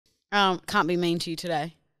Can't be mean to you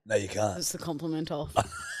today. No, you can't. That's the compliment off.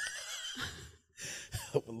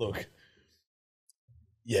 Look,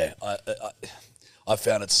 yeah, I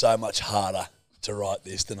found it so much harder to write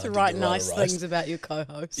this than I did write to nice write a roast. things about your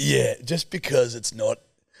co-host. Yeah, just because it's not.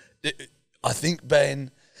 I think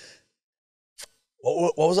being.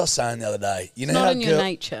 What was I saying the other day? You know, not how in your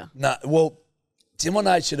nature. No, well, it's in my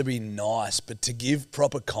nature to be nice, but to give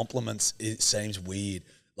proper compliments, it seems weird.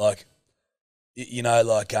 Like, you know,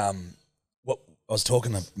 like what I was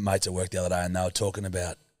talking to mates at work the other day, and they were talking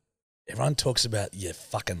about. Everyone talks about your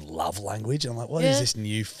fucking love language. And I'm like, what is this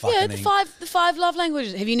new fucking... Yeah, the five love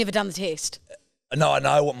languages. Have you never done the test? No, I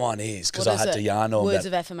know what mine is because I had to yarn on Words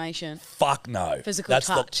of affirmation. Fuck no. Physical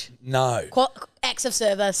touch. No. Acts of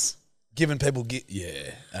service. Giving people...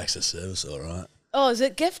 acts of service, all right. Oh, is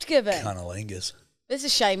it gift giving? Cunnilingus. It's a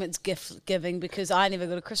shame it's gift giving because I never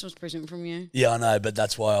got a Christmas present from you. Yeah, I know, but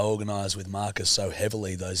that's why I organised with Marcus so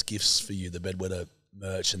heavily those gifts for you, the bedwetter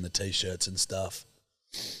merch and the T-shirts and stuff.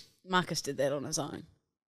 Marcus did that on his own.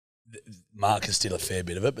 Marcus did a fair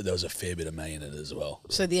bit of it, but there was a fair bit of me in it as well.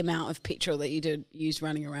 So the amount of petrol that you used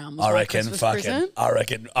running around was I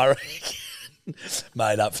reckon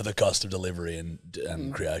made up for the cost of delivery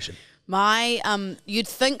and creation. You'd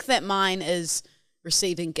think that mine is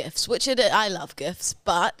receiving gifts, which I love gifts,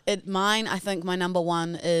 but I think my number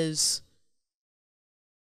one is,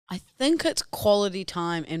 I think it's quality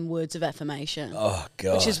time and words of affirmation. Oh,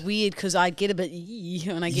 God. Which is weird because I get a bit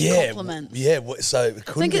when I get compliments. Yeah, so it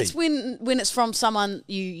could be. I think it's when it's from someone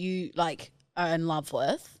you like are in love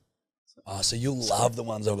with. Oh, so you'll love the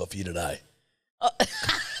ones I've got for you today.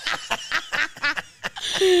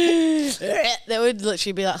 That would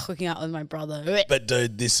literally be like hooking up with my brother. But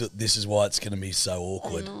dude, this is why it's going to be so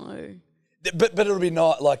awkward. I know. But it'll be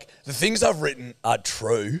nice. Like the things I've written are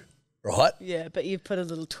true. Right? Yeah, but you've put a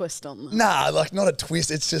little twist on them. Nah, like not a twist.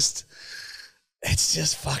 It's just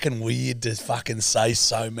fucking weird to fucking say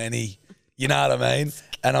so many. You know what I mean?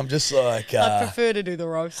 And I'm just like... I prefer to do the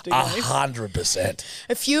roasting. 100%.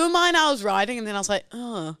 A few of mine I was writing and then I was like,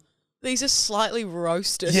 oh, these are slightly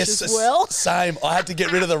roastish as well. Same. I had to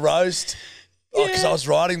get rid of the roast because I was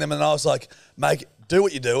writing them and I was like, do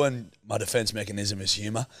what you do, and my defense mechanism is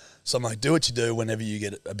humour. So I'm like, do what you do whenever you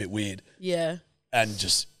get a bit weird. Yeah.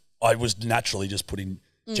 And I was naturally just putting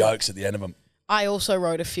jokes at the end of them. I also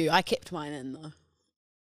wrote a few. I kept mine in though.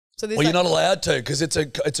 So you're not allowed to because it's a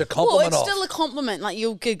compliment. Well, it's still a compliment. Like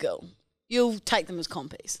you'll giggle. You'll take them as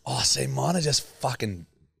compies. Oh, see, mine are just fucking...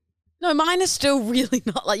 No, mine is still really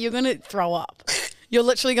not. Like you're going to throw up. You're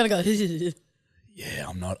literally going to go... Yeah,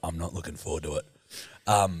 I'm not looking forward to it.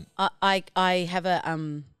 I have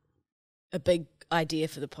a big idea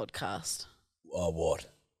for the podcast. Oh, what?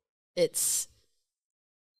 It's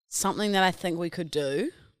something that I think we could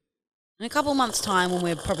do in a couple of months' time when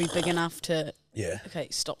we're probably big enough to... Yeah. Okay,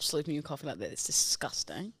 stop slurping your coffee like that. It's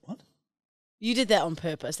disgusting. What? You did that on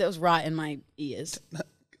purpose. That was right in my ears.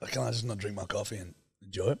 Can I just not drink my coffee and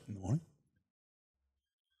enjoy it in the morning?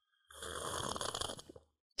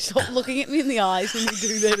 Stop looking at me in the eyes when you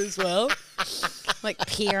do that as well. Like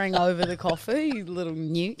peering over the coffee, you little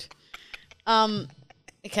newt.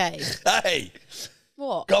 Okay. Hey!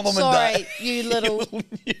 What? Compliment Sorry, that. you little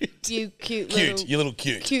newt. You cute You little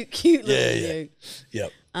cute. Cute little newt.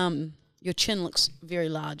 Yep. Your chin looks very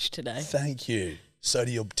large today. Thank you. So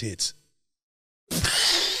do your tits.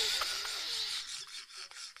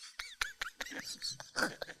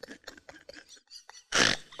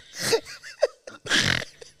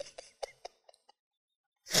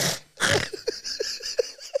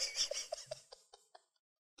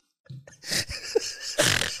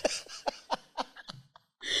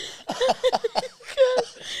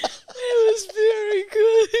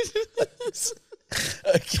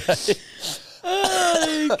 Okay.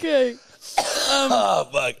 Okay. Oh,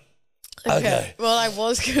 fuck. Okay. Well, I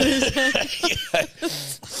was going to say.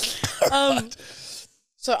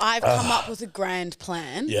 So I've come up with a grand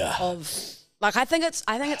plan. Yeah. Of like I think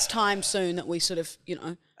it's time soon that we sort of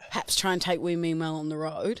perhaps try and take Wee Mean Well on the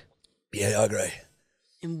road. Yeah, I agree.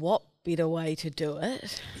 And what better way to do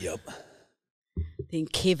it? Yep. Than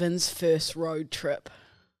Kevin's first road trip.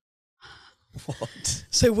 What?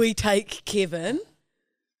 So we take Kevin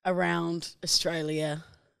around Australia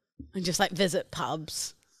and just like visit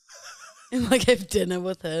pubs and like have dinner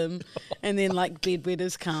with him, and then like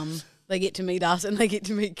bedwetters come. They get to meet us and they get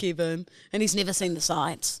to meet Kevin, and he's never seen the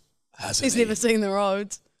sights. He's never seen the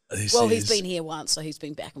roads. He's been here once, so he's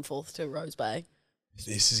been back and forth to Rose Bay.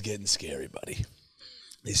 This is getting scary, buddy.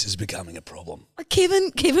 This is becoming a problem.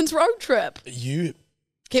 Kevin's road trip.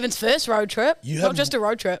 Kevin's first road trip. Not just a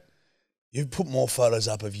road trip. You've put more photos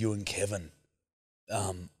up of you and Kevin.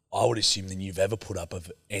 I would assume, than you've ever put up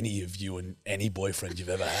of any of you and any boyfriend you've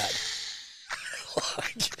ever had.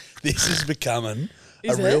 Like, this is becoming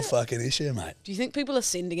a real fucking issue, mate. Do you think people are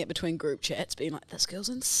sending it between group chats being like, this girl's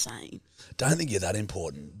insane? Don't think you're that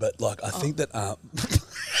important, but like I think that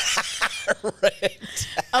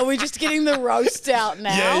Are we just getting the roast out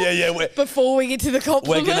now? Yeah. Before we get to the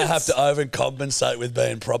compliments? We're going to have to overcompensate with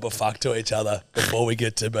being proper fuck to each other before we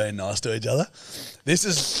get to being nice to each other. This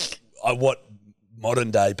is what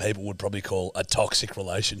modern day people would probably call a toxic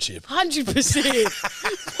relationship. 100%.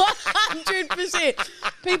 100%.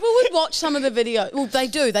 People would watch some of the videos. Well, they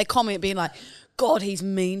do. They comment being like, God, he's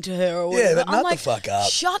mean to her or whatever. Yeah, but I'm nut like, the fuck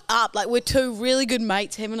up. Shut up. Like, we're two really good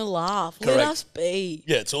mates having a laugh. Correct. Let us be.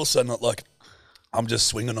 Yeah, it's also not like I'm just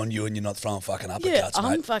swinging on you and you're not throwing fucking uppercuts, Yeah,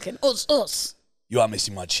 I'm mate. fucking us. You are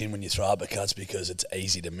missing my chin when you throw uppercuts because it's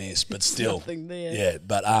easy to miss, but still. Nothing there. Yeah,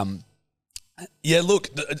 but yeah, look,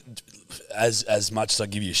 as much as I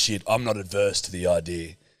give you shit, I'm not adverse to the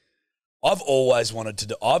idea. I've always wanted to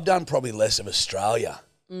do, I've done probably less of Australia,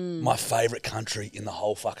 my favourite country in the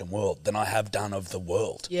whole fucking world, than I have done of the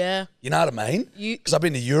world. Yeah. You know what I mean? Because I've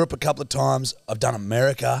been to Europe a couple of times, I've done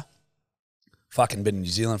America, fucking been to New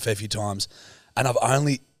Zealand a fair few times, and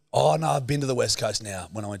I've been to the West Coast now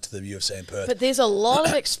when I went to the UFC in Perth. But there's a lot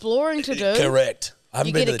of exploring to do. Correct. I haven't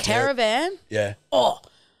You been get to a the caravan. Yeah. Oh,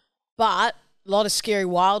 but a lot of scary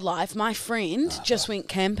wildlife. My friend just went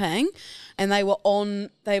camping, and they had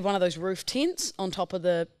one of those roof tents on top of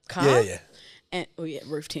the car. Yeah. And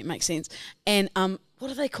roof tent makes sense. And what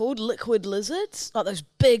are they called? Liquid lizards, like those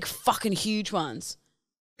big fucking huge ones.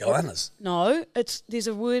 Goannas. No, there's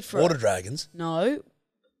a word for Water it. dragons. No.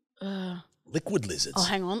 Liquid lizards. Oh,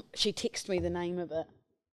 hang on. She texted me the name of it.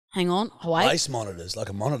 Hang on. Wait. Base monitors, like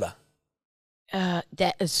a monitor.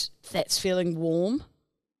 That's feeling warm.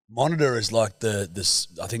 Monitor is like I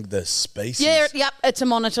think the species. Yeah, yep, it's a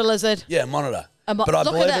monitor lizard. Yeah, monitor. But I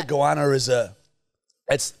look believe at a goanna is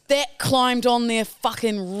that climbed on their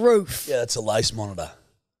fucking roof. Yeah, it's a lace monitor.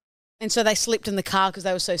 And so they slept in the car because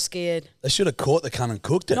they were so scared. They should have caught the cunt and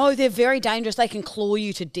cooked it. No, they're very dangerous. They can claw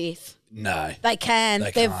you to death. No. They can.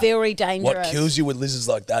 They They're can't. very dangerous. What kills you with lizards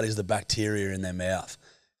like that is the bacteria in their mouth.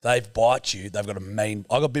 They bite you. They've got a mean...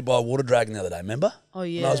 I got bit by a water dragon the other day, remember? Oh,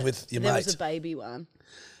 yeah. When I was with your There mates. was a baby one.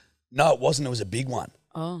 No, it wasn't. It was a big one.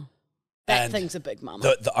 Oh. That And thing's a big mama.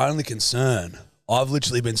 The only concern, I've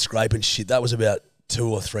literally been scraping shit. That was about 2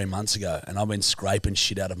 or 3 months ago, and I've been scraping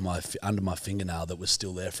shit out of under my fingernail that was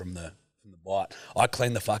still there from the bite. I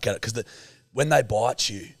cleaned the fuck out of it because when they bite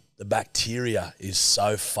you, the bacteria is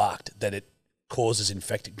so fucked that it causes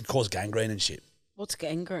infection, can cause gangrene and shit. What's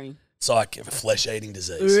gangrene? It's like a flesh-eating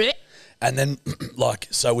disease. And then,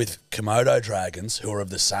 so with Komodo dragons, who are of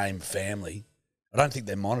the same family, I don't think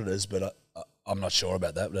they're monitors, but I'm not sure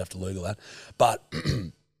about that. We'd have to Google that. But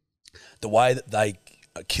the way that they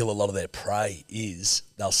kill a lot of their prey is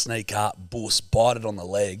they'll sneak up, bite it on the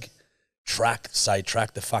leg, track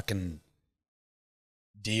the fucking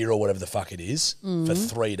deer or whatever the fuck it is for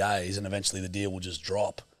 3 days, and eventually the deer will just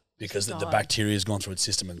drop because the bacteria has gone through its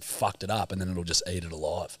system and fucked it up, and then it'll just eat it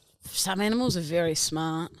alive. Some animals are very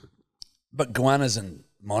smart. But goannas and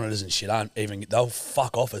monitors and shit they'll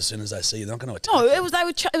fuck off as soon as they see you. They're not going to attack. No,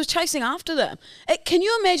 you. it was chasing after them. Can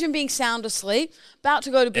you imagine being sound asleep, about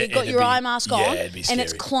to go to bed, got your eye mask on, it'd be and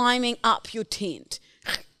it's scary. climbing up your tent?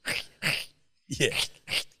 Yeah.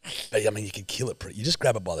 But, I mean, you could kill it pretty. You just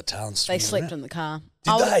grab it by the tail and swing They it slept around. in the car.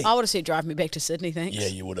 Did they? I would have said drive me back to Sydney, thanks. Yeah,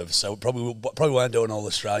 you would have. So probably won't do an all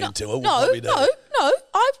Australian tour. We'll No, probably do no.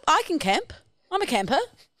 I can camp. I'm a camper.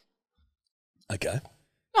 Okay.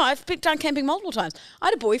 No, I've done camping multiple times. I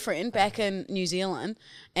had a boyfriend back in New Zealand,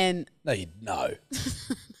 and No.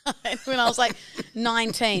 when I was like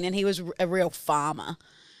 19, and he was a real farmer.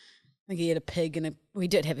 I think he had a pig we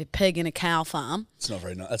did have a pig and a cow farm. It's not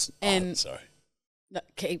very nice. Sorry. No,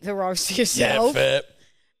 keep the roast to yourself. Yeah, fair.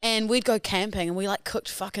 And we'd go camping, and we cooked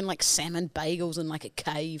fucking salmon bagels in a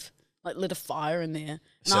cave, lit a fire in there. And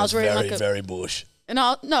Sounds I was wearing very, very bush. And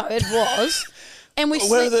no, it was. And we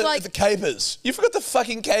Where are slept the capers? You forgot the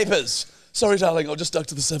fucking capers. Sorry, darling, I just stuck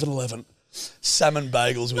to the 7-Eleven. Salmon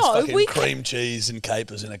bagels with fucking cream cheese and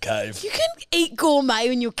capers in a cave. You can eat gourmet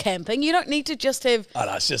when you're camping. You don't need to just have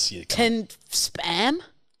it's just you. tinned spam.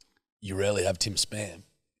 You rarely have Tim Spam.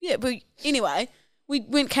 Yeah, but anyway, we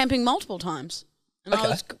went camping multiple times. And I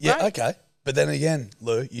was great. Yeah, okay. But then again,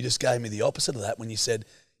 Lou, you just gave me the opposite of that when you said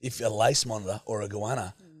if a lace monitor or a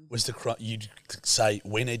goanna was you'd say,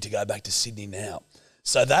 we need to go back to Sydney now.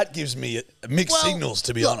 So that gives me mixed signals,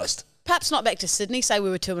 to be honest. Perhaps not back to Sydney, say we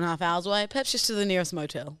were 2.5 hours away. Perhaps just to the nearest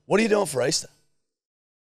motel. What are you doing for Easter?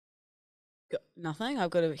 Nothing. I've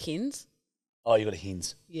got a hens. Oh, you got a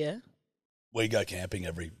Hins. Yeah. We go camping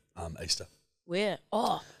every Easter. Where?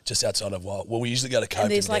 Oh. Just outside of Wild. Well, we usually go to Cope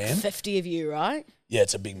And there's like Dam. 50 of you, right? Yeah,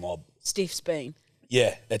 it's a big mob. Steph's been.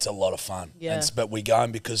 Yeah, it's a lot of fun. Yeah. But we go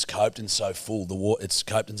in because Copeton's so full.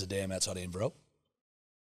 Copeton's a dam outside Inverell.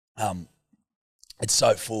 It's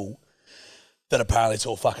so full that apparently it's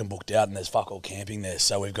all fucking booked out and there's fuck all camping there.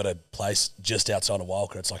 So we've got a place just outside of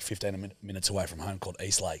Walker. It's like 15 minutes away from home called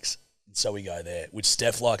East Lakes. And so we go there, which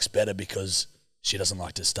Steph likes better because she doesn't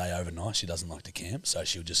like to stay overnight. She doesn't like to camp. So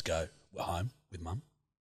she'll just go home with mum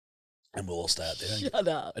and we'll all stay out there. Shut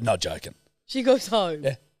up. Not joking. She goes home.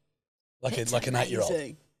 Yeah. Like an 8-year-old.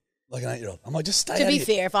 Like an 8-year-old. I'm like, just stay To out be here.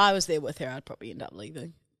 fair, if I was there with her, I'd probably end up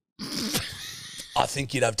leaving. I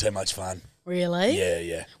think you'd have too much fun. Really?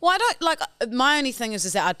 Yeah. Well, I don't like. My only thing is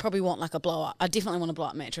that I'd probably want like a blow up. I definitely want a blow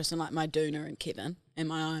up mattress and like my doona and Kevin and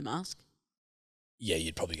my eye mask. Yeah,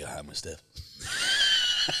 you'd probably go home with Steph.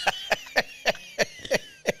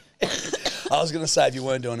 I was going to say, if you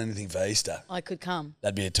weren't doing anything for Easter, I could come.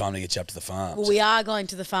 that'd be a time to get you up to the farms. Well, we are going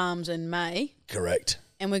to the farms in May. Correct.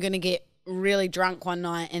 And we're going to get really drunk one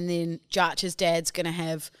night, and then Jarch's dad's going to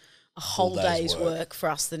have a whole day's work for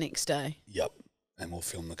us the next day. Yep. And we'll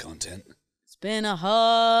film the content. It's been a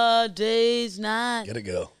hard day's night. Get it,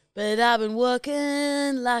 girl. But I've been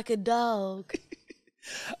working like a dog.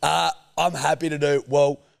 I'm happy to do.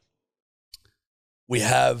 Well, we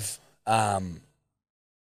have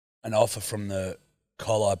an offer from the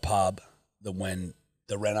Colli pub that when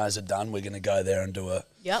the renos are done, we're going to go there and do a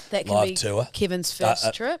Yep, that can live be tour. Kevin's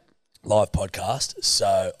first trip. Live podcast.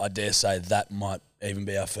 So I dare say that might even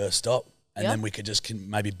be our first stop. And Yep. then we could just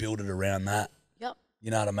maybe build it around that. Yep.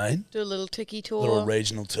 You know what I mean? Do a little tiki tour. Little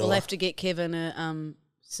regional tour. We'll have to get Kevin a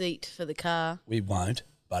seat for the car. We won't,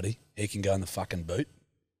 buddy. He can go in the fucking boot.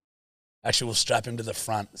 Actually, we'll strap him to the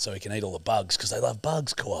front so he can eat all the bugs because they love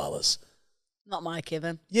bugs, koalas. Not my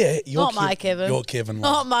Kevin. Yeah, Not my Kevin. Your Kevin.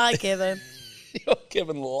 Not my Kevin. Your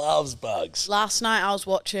Kevin loves bugs. Last night I was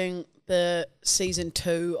watching the season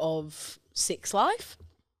 2 of Sex Life.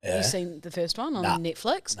 Yeah. You seen the first one on Nah.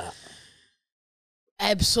 Netflix? Nah.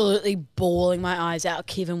 Absolutely bawling my eyes out.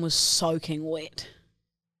 Kevin was soaking wet.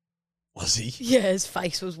 Was he? Yeah, his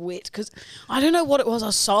face was wet because I don't know what it was. I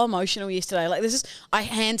was so emotional yesterday. Like this is, I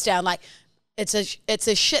hands down, like it's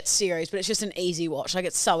a shit series, but it's just an easy watch. Like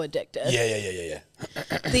it's so addictive. Yeah.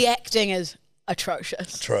 The acting is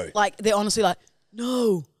atrocious. True. Like they're honestly like,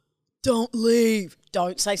 no, don't leave.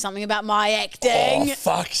 Don't say something about my acting. Oh,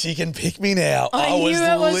 fuck, she can pick me now. I knew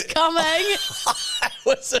it was coming. I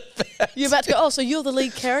was about You're about to go, oh, so you're the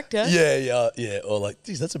lead character. Yeah. Or like,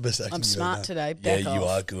 geez, that's the best acting I'm you've smart ever today. done. Yeah, Back you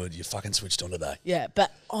off. are good. You fucking switched on today. Yeah,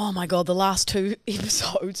 but oh my God, the last 2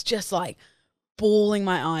 episodes just like bawling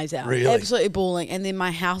my eyes out. Really? Absolutely bawling. And then my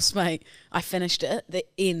housemate, I finished it. The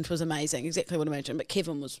end was amazing, exactly what I imagined. But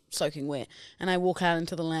Kevin was soaking wet. And I walk out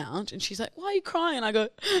into the lounge and she's like, why are you crying? I go,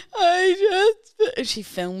 and she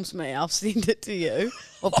films me. I'll send it to you.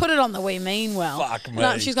 Or put it on the We Mean Well. Fuck me.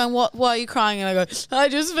 And she's going, why are you crying? And I go, I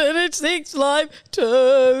just finished Sex Life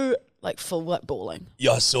 2. Like full like bawling.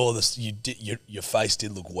 Yeah, I saw this. Your face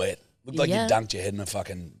did look wet. Looked like Yeah. you dunked your head in a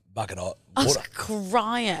fucking bucket of I was water.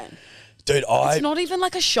 crying. Dude, It's not even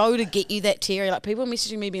like a show to get you that teary. Like people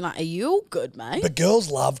messaging me being like, are you all good, mate? But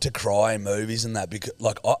girls love to cry in movies and that because,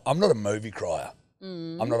 like, I'm not a movie crier.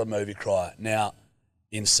 I'm not a movie crier. Now,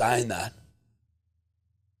 in saying that,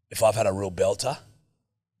 if I've had a real belter,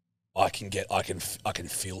 I can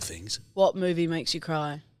feel things. What movie makes you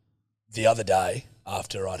cry? The other day,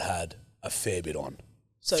 after I'd had a fair bit on,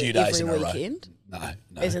 So few days in every a row. weekend? No.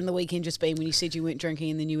 As in the weekend just been when you said you went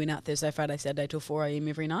drinking and then you went out Thursday, Friday, Saturday till 4 a.m.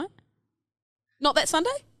 every night? Not that Sunday?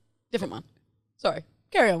 Different one. Sorry.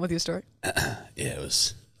 Carry on with your story. Yeah,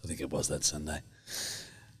 I think it was that Sunday.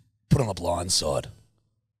 Put on the Blind Side.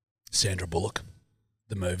 Sandra Bullock,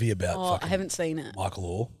 the movie about Oh, I fucking haven't seen it. Michael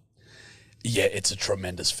Orr. Yeah, it's a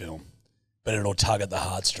tremendous film, but it'll tug at the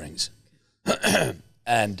heartstrings.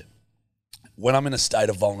 And when I'm in a state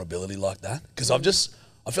of vulnerability like that, because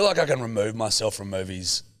I feel like I can remove myself from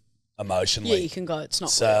movies emotionally. Yeah, you can go. It's not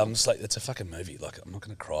So real. I'm just like, it's a fucking movie. Like, I'm not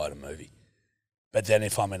going to cry at a movie. But then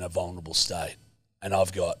if I'm in a vulnerable state and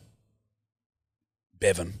I've got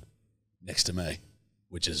Bevan next to me,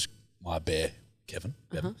 which is my bear, Kevin,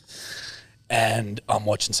 Bevan, and I'm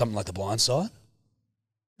watching something like The Blind Side,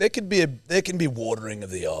 there can be watering of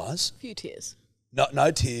the eyes. A few tears.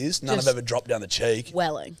 No tears. None Just have ever dropped down the cheek.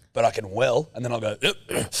 Welling. But I can well, and then I'll go,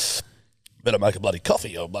 better make a bloody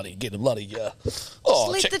coffee or bloody get a bloody, Just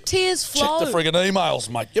let the tears flow. Check the friggin' emails,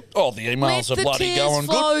 mate. Yep. Oh, the emails Let are the bloody tears going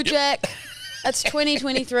flow, good. Yep. Jack. It's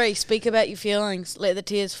 2023. Speak about your feelings. Let the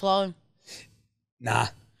tears flow. Nah.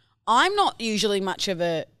 I'm not usually much of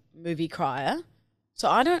a movie crier, so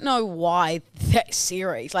I don't know why that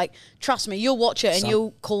series. Like, trust me, you'll watch it and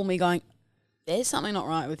you'll call me going, "There's something not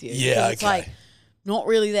right with you." Yeah, It's like not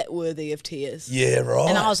really that worthy of tears. Yeah, right.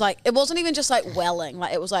 And I was like, it wasn't even just like welling,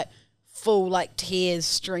 like it was like full like tears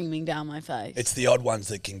streaming down my face. It's the odd ones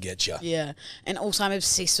that can get you. Yeah, and also I'm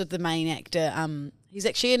obsessed with the main actor. He's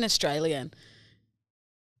actually an Australian.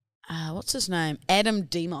 What's his name? Adam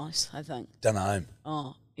Demos, I think. Don't know.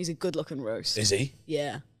 Oh, he's a good-looking roast. Is he?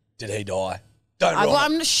 Yeah. Did he die? Don't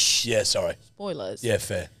ruin it. Yeah, sorry. Spoilers. Yeah,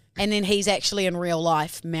 fair. And then he's actually in real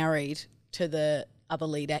life married to the other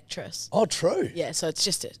lead actress. Oh, true. Yeah, so it's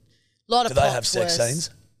just a lot of. Do they have sex scenes?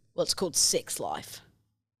 Well, it's called Sex Life.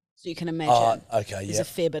 So you can imagine. Oh, okay, There's a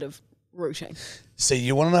fair bit of rooting. See,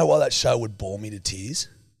 you want to know why that show would bore me to tears?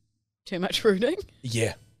 Too much rooting?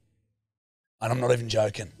 Yeah. And I'm not even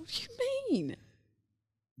joking. What do you mean?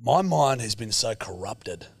 My mind has been so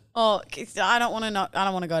corrupted. Oh, I don't want to know. I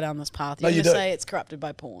don't want to go down this path. No, you You're do. going to say it's corrupted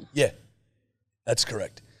by porn. Yeah, that's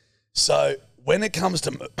correct. So when it comes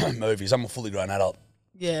to movies, I'm a fully grown adult.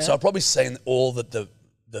 Yeah. So I've probably seen all that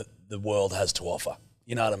the world has to offer.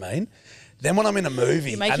 You know what I mean? Then when I'm in a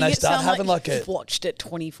movie and they start having like you've watched it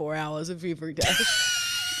 24 hours of every day.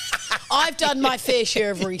 I've done my fair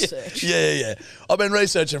share of research. Yeah. I've been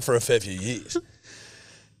researching for a fair few years.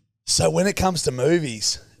 So when it comes to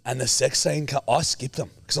movies and the sex scene, I skip them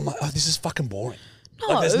because I'm like, oh, this is fucking boring.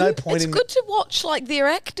 No, like, there's no point it's in good to watch like their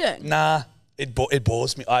acting. Nah, it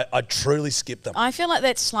bores me. I truly skip them. I feel like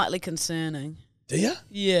that's slightly concerning. Do you?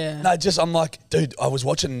 Yeah. No, I'm like, dude, I was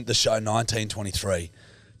watching the show 1923.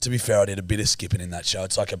 To be fair, I did a bit of skipping in that show.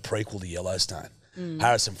 It's like a prequel to Yellowstone.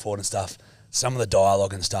 Harrison Ford and stuff. Some of the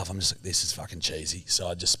dialogue and stuff, I'm just like, this is fucking cheesy. So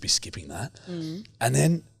I'd just be skipping that. And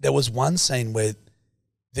then there was one scene where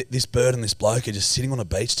this bird and this bloke are just sitting on a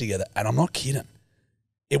beach together, and I'm not kidding.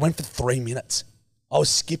 It went for 3 minutes. I was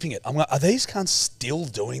skipping it. I'm like, are these cunts still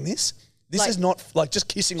doing this? This is not like just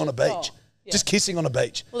kissing on a beach. Oh, yeah. Just kissing on a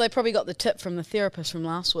beach. Well, they probably got the tip from the therapist from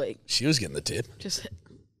last week. She was getting the tip. Just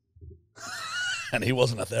And he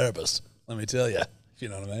wasn't a therapist, let me tell you, if you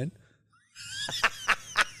know what I mean.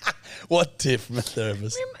 What tip from a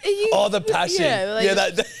therapist? The passing. Yeah,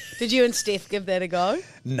 did you and Steph give that a go?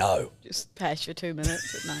 No. Just pass for 2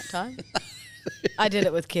 minutes at night time? I did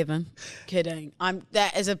it with Kevin. Kidding.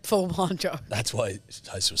 That is a full-blown joke. That's why his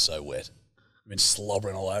toast was so wet. I've been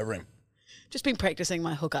slobbering all over him. Just been practicing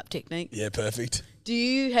my hookup technique. Yeah, perfect. Do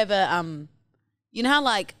you have a you know how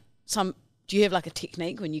like do you have like a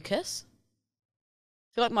technique when you kiss?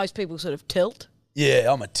 I feel like most people sort of tilt.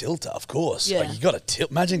 Yeah, I'm a tilter, of course. Yeah. Like, you got to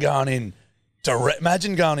tilt. Imagine going in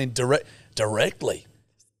directly.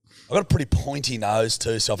 I've got a pretty pointy nose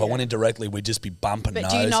too, so if I went in directly, we'd just be bumping nose.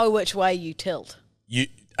 But do you know which way you tilt? You,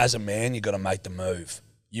 as a man, you've got to make the move.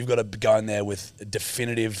 You've got to go in there with a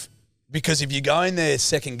definitive, because if you go in there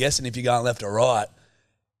second guessing if you're going left or right,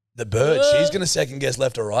 the bird, she's going to second guess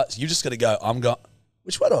left or right. So you just got to go,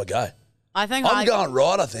 which way do I go? I think I'm going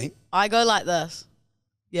right, I think. I go like this.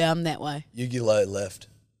 Yeah, I'm that way. You go left.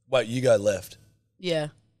 Wait, you go left. Yeah.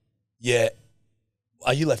 Yeah.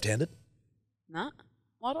 Are you left-handed? Nah.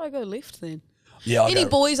 Why do I go left then? Yeah. Any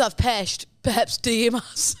boys I've pashed, perhaps DM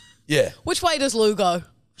us. Yeah. Which way does Lou go?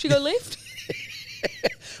 She go left?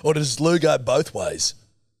 Or does Lou go both ways?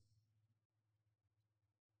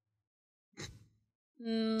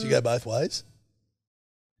 Do you go both ways?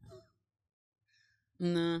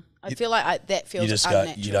 No. I feel like that feels you just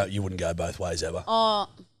unnatural. you wouldn't go both ways ever. Oh.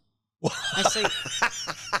 I see.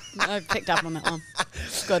 I picked up on that one.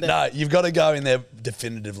 Got it. No, you've got to go in there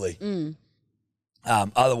definitively.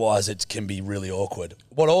 Otherwise, it can be really awkward.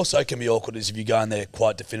 What also can be awkward is if you go in there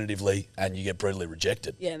quite definitively and you get brutally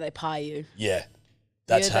rejected. Yeah, they pie you. Yeah.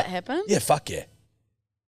 That happen? Yeah, fuck yeah.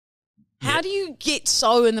 How do you get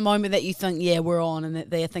so in the moment that you think, yeah, we're on, and that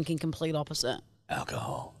they're thinking complete opposite?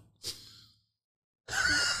 Alcohol.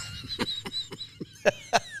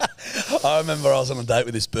 I remember I was on a date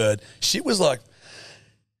with this bird. She was like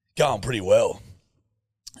going pretty well.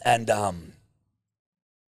 And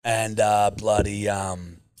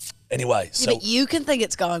anyway, so but you can think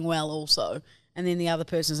it's going well also, and then the other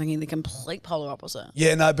person's thinking the complete polar opposite.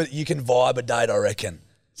 Yeah, no, but you can vibe a date, I reckon.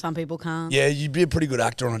 Some people can't. Yeah, you'd be a pretty good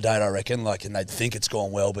actor on a date, I reckon. Like, and they'd think it's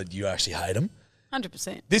gone well, but you actually hate them.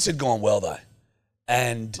 100%. This had gone well though,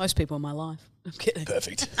 and most people in my life. I'm kidding.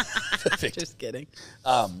 Perfect. Perfect. Just kidding.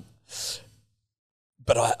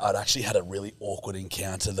 But I'd actually had a really awkward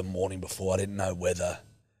encounter the morning before. I didn't know whether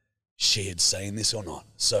she had seen this or not.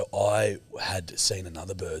 So I had seen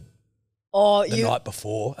another bird the night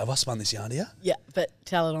before. Have I spun this yarn to you? Yeah, but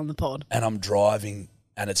tell it on the pod. And I'm driving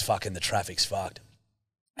and it's fucking, the traffic's fucked.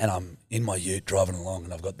 And I'm in my ute driving along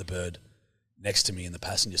and I've got the bird next to me in the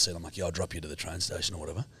passenger seat. I'm like, yeah, I'll drop you to the train station or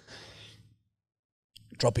whatever.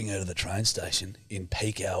 Dropping her to the train station in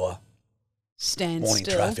peak hour morning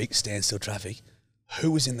traffic, standstill traffic.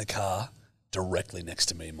 Who was in the car directly next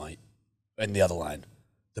to me, mate, in the other lane?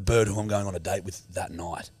 The bird who I'm going on a date with that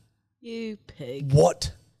night. You pig.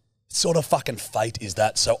 What sort of fucking fate is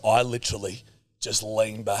that? So I literally just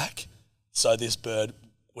leaned back. So this bird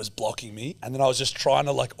was blocking me, and then I was just trying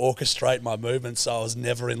to like orchestrate my movements so I was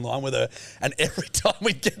never in line with her. And every time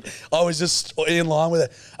I was just in line with her.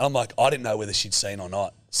 And I'm like, I didn't know whether she'd seen or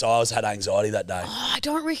not. So I had anxiety that day. Oh,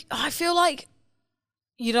 I feel like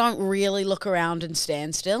you don't really look around and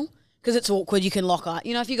stand still because it's awkward. You can lock eyes.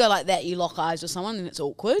 You know, if you go like that, you lock eyes with someone and it's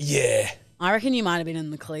awkward. Yeah. I reckon you might have been in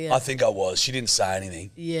the clear. I think I was. She didn't say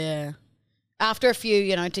anything. Yeah. After a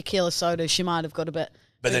few, tequila sodas, she might have got a bit.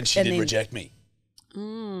 But then she did reject me.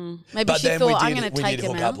 Maybe but she thought, I'm going to take him out. We did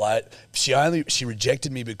hook up late. She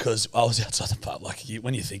rejected me because I was outside the pub. Like,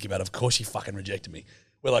 when you think about it, of course she fucking rejected me.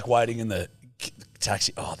 We're like waiting in the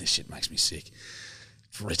taxi. Oh, this shit makes me sick.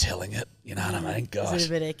 Retelling it, you know what I mean? Gosh. Is it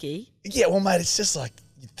a bit icky? Yeah, well, mate, it's just like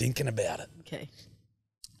you're thinking about it. Okay.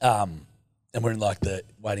 And we're in like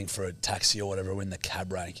waiting for a taxi or whatever. We're in the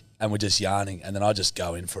cab rank and we're just yarning. And then I just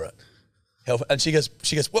go in for it. And she goes,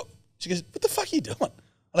 what? She goes, what the fuck are you doing? And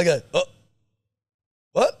I go, oh,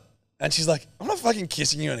 what? And she's like, I'm not fucking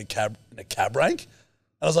kissing you in a cab rank. And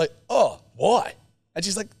I was like, oh, why? And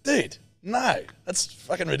she's like, dude, no, that's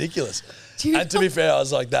fucking ridiculous. And to be fair, I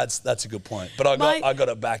was like, that's a good point. But I got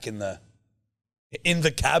it back in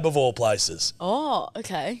the cab of all places. Oh,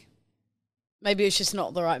 okay. Maybe it's just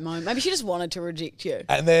not the right moment. Maybe she just wanted to reject you.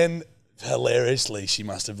 And then hilariously, she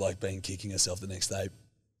must have like been kicking herself the next day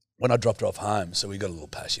when I dropped her off home. So we got a little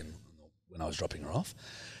passion when I was dropping her off.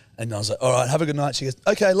 And I was like, all right, have a good night. She goes,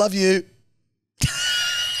 okay, love you.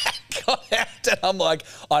 Got out and I'm like,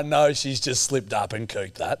 I know she's just slipped up and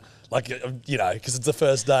cooked that. Like, because it's the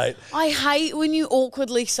first date. I hate when you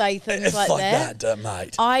awkwardly say things like that.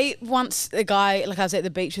 Mate. A guy, like I was at the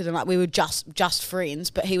beach with him, like we were just friends,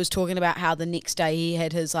 but he was talking about how the next day he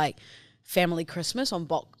had his like family Christmas on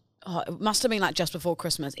it must have been like just before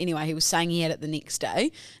Christmas. Anyway, he was saying he had it the next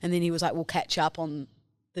day, and then he was like, we'll catch up on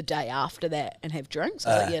the day after that and have drinks.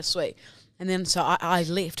 I was like, yeah, sweet. And then so I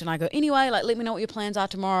left and I go, anyway, like let me know what your plans are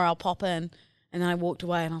tomorrow. I'll pop in. And then I walked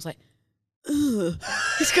away and I was like, ugh.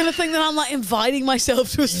 He's going to think that I'm like inviting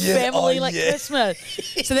myself to his family Christmas.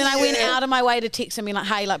 So then I went out of my way to text him, being like,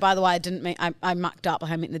 hey, like, by the way, I mucked up.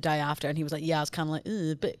 I meant the day after. And he was like, yeah, I was kind of like,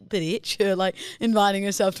 bit itch, her like inviting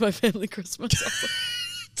herself to my family Christmas.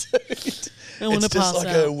 Dude, it's just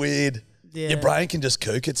like a weird, your brain can just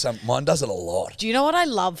kook it. Mine does it a lot. Do you know what I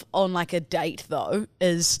love on like a date though,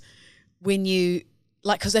 is when you,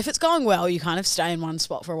 like, because if it's going well, you kind of stay in one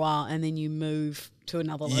spot for a while and then you move to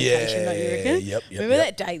another location, don't you reckon? Yep. Remember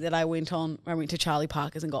that date that I went on where I went to Charlie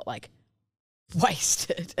Parker's and got like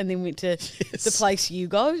wasted and then went to the place you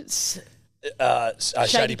go?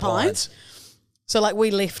 Shady Pines. So like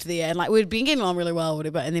we left there and like we'd been getting on really well or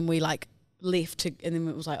whatever, and then we like left and then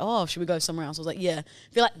it was like, oh, should we go somewhere else? I was like, yeah.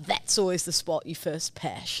 I feel like that's always the spot you first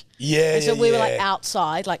pash. Yeah. And so we were like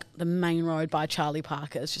outside, like the main road by Charlie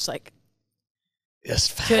Parker's, just like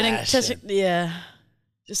just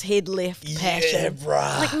head left, passion. Yeah,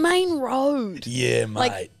 bruh. Like main road. Yeah, mate.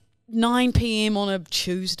 Like 9 p.m. on a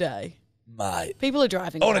Tuesday. Mate. People are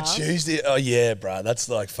driving on cars. a Tuesday? Oh, yeah, bruh. That's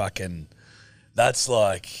like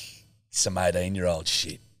some 18-year-old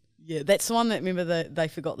shit. Yeah, that's the one that, remember, they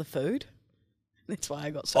forgot the food? That's why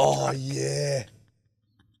I got so drunk. Yeah.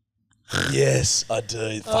 Yes, I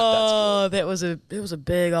do. Fuck, that was a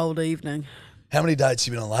big old evening. How many dates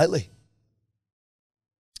have you been on lately?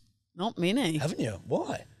 Not many. Haven't you?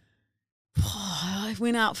 Why? I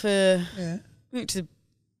went out went to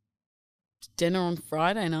dinner on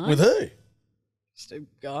Friday night. With who? Just a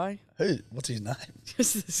guy. Who? What's his name?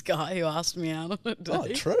 Just this guy who asked me out on a date. Oh,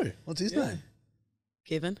 true. What's his name?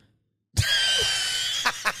 Kevin.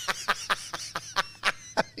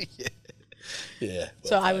 Yeah.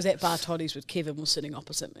 So I was at Bar Toddy's with Kevin was sitting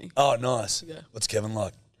opposite me. Oh, nice. Yeah. What's Kevin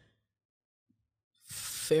like?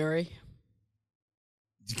 Furry.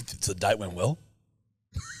 So the date went well?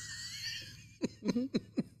 Mm-hmm.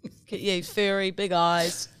 Yeah, he's furry, big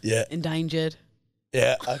eyes. Yeah. Endangered.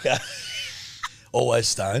 Yeah, okay. Always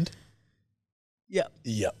stoned? Yep.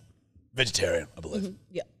 Vegetarian, I believe. Mm-hmm.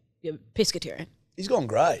 Yep. Yeah, pescatarian. He's gone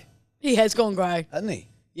grey. He has gone grey. Hasn't he?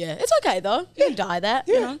 Yeah, it's okay though. You can dye that,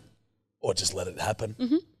 you know. Or just let it happen.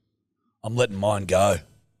 Mm-hmm. I'm letting mine go.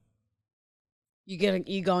 You're going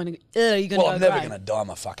to Well, go I'm never grey? going to dye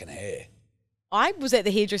my fucking hair. I was at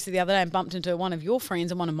the hairdresser the other day and bumped into one of your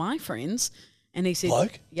friends and one of my friends, and he said,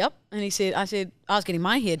 Bloke? Yep. And he said, I was getting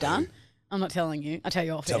my hair done. I'm not telling you. I'll tell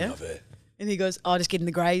you off Tell air. me off air. And he goes, just getting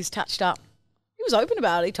the greys touched up. He was open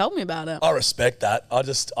about it. He told me about it. I respect that. I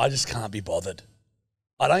just can't be bothered.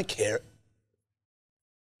 I don't care.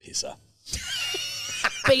 Pisser.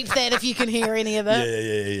 Beep that if you can hear any of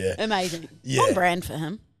it. Yeah. Amazing. Yeah. On brand for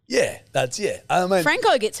him. Yeah, I mean,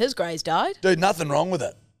 Franco gets his greys dyed. dude, nothing wrong with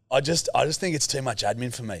it. I just think it's too much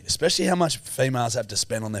admin for me, especially how much females have to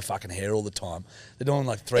spend on their fucking hair all the time. They're doing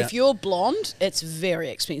like If you're blonde, it's very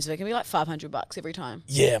expensive. It can be like $500 every time.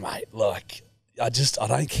 Yeah, mate. Like, I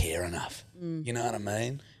don't care enough. You know what I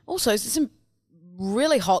mean? Also, there's some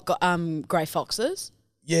really hot grey foxes.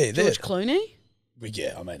 Yeah, they're. George Clooney. Well,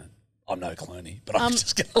 yeah, I mean, I'm no Clooney, but I'm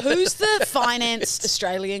just going Who's the finance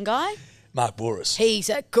Australian guy? Mark Bouris. He's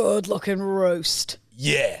a good-looking roost.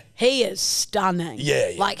 Yeah. He is stunning.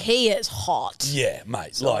 Yeah. Like, he is hot. Yeah,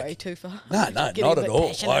 mate. Sorry, like, too far. No, Getting not a at bit all.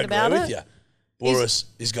 passionate I agree about with it. you. Boris,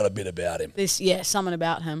 he's got a bit about him. Something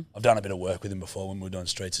about him. I've done a bit of work with him before when we were doing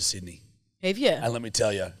Streets of Sydney. Have you? And let me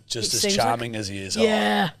tell you, just He as seems charming as he is.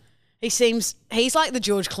 Yeah. He's like the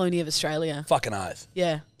George Clooney of Australia. Fucking oath.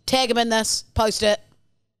 Yeah. Tag him in this. Post it.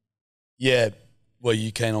 Yeah. Were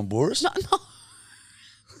you keen on Boris? No.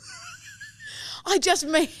 I just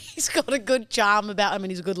mean he's got a good charm about him and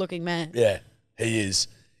he's a good-looking man. Yeah, he is.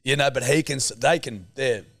 You know, but you've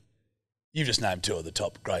just named two of the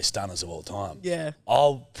top grey stunners of all time. Yeah.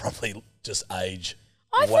 I'll probably just age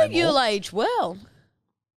I way think you'll age well.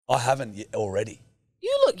 I haven't yet already.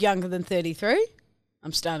 You look younger than 33.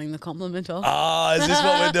 I'm starting the compliment off. Is this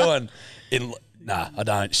what we're doing? Nah, I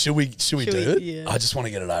don't. Should we do it? Yeah. I just want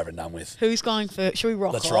to get it over and done with. Who's going first? Should we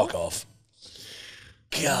rock Let's off? rock off.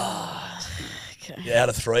 God. Okay. Yeah, out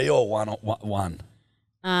of 3 or one?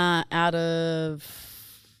 Out of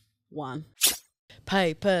 1.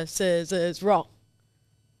 Paper, scissors, rock.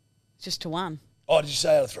 Just to 1. Oh, did you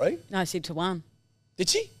say out of 3? No, I said to 1. Did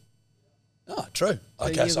she? Oh, true. So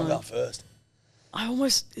Okay, you so I'm go. going first. I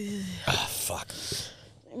almost... Oh, fuck.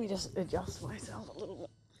 Let me just adjust myself a little bit.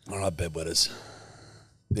 All right, bedwetters.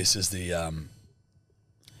 This is the,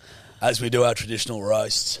 as we do our traditional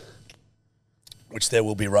roasts, which there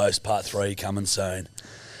will be roast part 3 coming soon,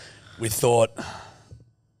 we thought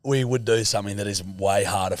we would do something that is way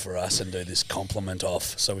harder for us and do this compliment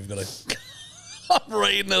off. So we've got to... I'm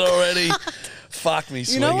reading it already. Fuck me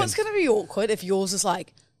swinging. You know what's going to be awkward if yours is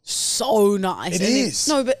like so nice. It and is.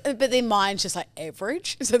 Then, no, but then mine's just like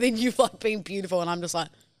average. So then you've like been beautiful and I'm just like...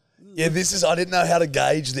 Yeah, I didn't know how to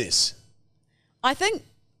gauge this. I think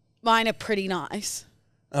mine are pretty nice.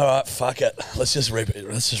 All right, fuck it. Let's just rip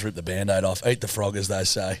the Band-Aid off. Eat the frog, as they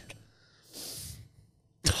say.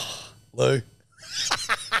 Lou.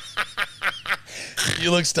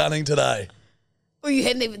 You look stunning today. Well, you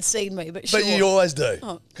hadn't even seen me, but sure. But you always do,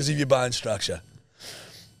 Oh. because of your bone structure.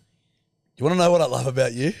 You want to know what I love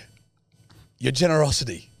about you? Your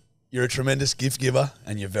generosity. You're a tremendous gift giver,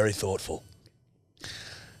 and you're very thoughtful.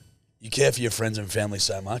 You care for your friends and family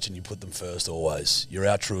so much, and you put them first always. Your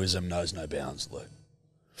altruism knows no bounds, Lou.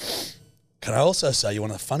 Can I also say you're one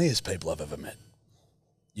of the funniest people I've ever met?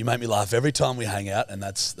 You make me laugh every time we hang out, and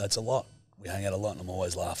that's a lot. We hang out a lot, and I'm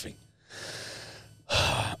always laughing.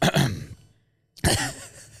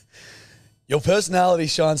 Your personality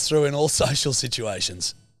shines through in all social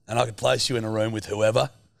situations, and I could place you in a room with whoever,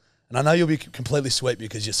 and I know you'll be completely sweet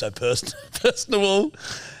because you're so personable,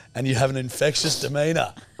 and you have an infectious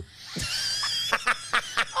demeanour. I've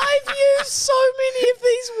used so many of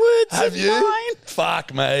these words Have in you? mine.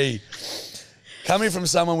 Fuck me. Coming from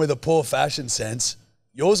someone with a poor fashion sense,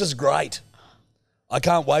 yours is great. I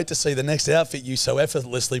can't wait to see the next outfit you so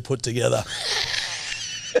effortlessly put together.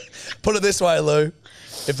 Put it this way, Lou.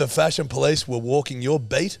 If the fashion police were walking your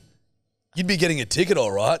beat, you'd be getting a ticket,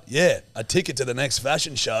 all right. Yeah, a ticket to the next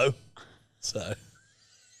fashion show. So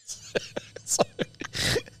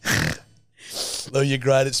Lou, you're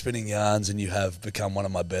great at spinning yarns and you have become one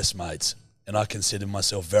of my best mates. And I consider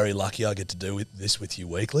myself very lucky I get to do this with you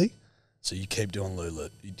weekly. So you keep doing Lulu.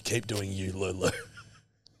 You keep doing you, Lulu.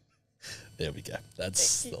 There we go.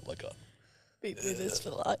 That's all I got. Be with us for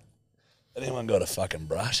life. Anyone got a fucking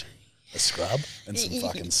brush, a scrub, and some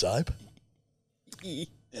fucking soap? Yeah,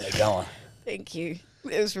 go on. Thank you.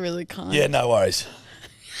 It was really kind. Yeah, no worries.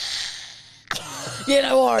 Yeah,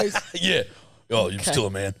 no worries. Yeah. Oh, you're Okay. still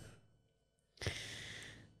a man.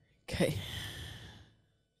 Okay.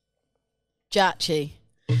 Jarchi,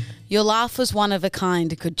 your laugh was one of a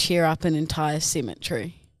kind. It could cheer up an entire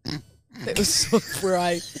cemetery. That was sort of where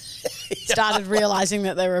I started realising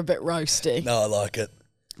that they were a bit roasty. No, I like it.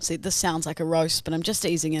 See, this sounds like a roast, but I'm just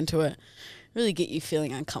easing into it. really get you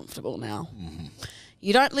feeling uncomfortable now.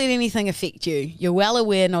 You don't let anything affect you. You're well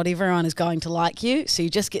aware not everyone is going to like you, so you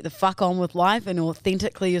just get the fuck on with life and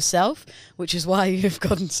authentically yourself, which is why you've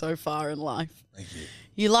gotten so far in life. Thank you.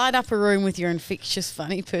 You light up a room with your infectious,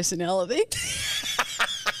 funny personality.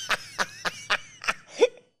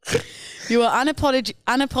 You are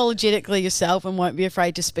unapologetically yourself and won't be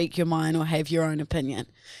afraid to speak your mind or have your own opinion.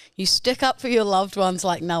 You stick up for your loved ones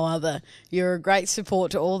like no other. You're a great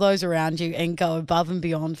support to all those around you and go above and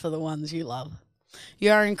beyond for the ones you love.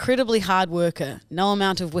 You are an incredibly hard worker. No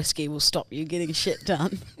amount of whiskey will stop you getting shit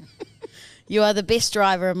done. You are the best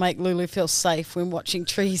driver and make Lulu feel safe when watching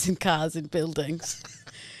trees and cars and buildings.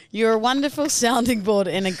 You're a wonderful sounding board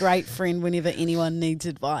and a great friend whenever anyone needs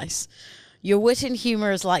advice. Your wit and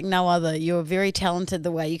humour is like no other. You are very talented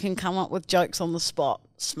the way you can come up with jokes on the spot.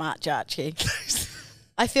 Smart Jarchi.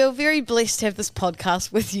 I feel very blessed to have this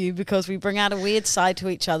podcast with you because we bring out a weird side to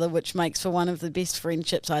each other, which makes for one of the best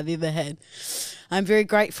friendships I've ever had. I'm very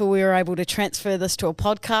grateful we were able to transfer this to a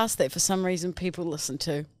podcast that for some reason people listen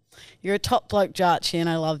to. You're a top bloke, Jarchi, and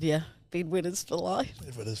I love you. Bedwetters for life.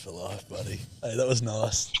 Bedwetters for life, buddy. Hey, that was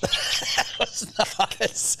nice. That was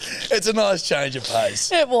nice. It's a nice change of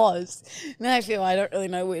pace. It was. Now I feel I don't really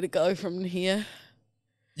know where to go from here.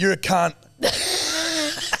 You're a cunt.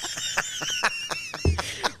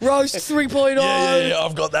 Roast 3.0. Yeah.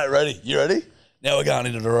 I've got that ready. You ready? Now we're going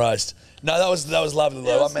into the roast. No, that was lovely,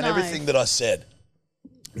 though. I meant everything that I said.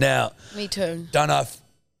 Now, me too. Don't know if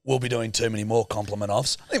we'll be doing too many more compliment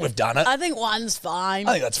offs. I think we've done it. I think one's fine.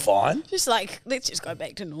 I think that's fine. Just like, let's just go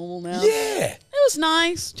back to normal now. Yeah. It was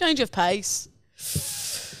nice. Change of pace.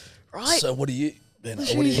 Right. So what are you been up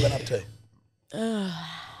to?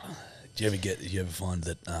 Do you ever find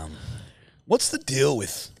that, what's the deal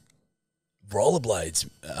with rollerblades,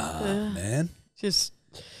 man? Just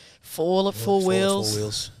fall at four wheels.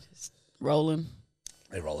 Just rolling.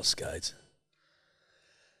 They roller skates.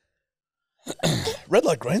 Red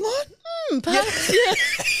light, green light? Perhaps, yeah.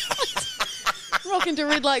 Rocking to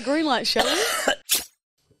red light, green light, shall we?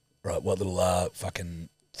 Right, what little fucking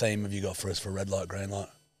theme have you got for us for red light, green light?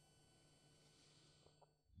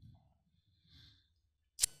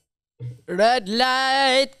 Red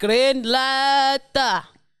light, green light. That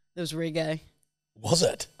was reggae. Was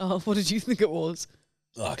it? Oh, what did you think it was?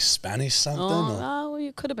 Like Spanish something? Oh, well,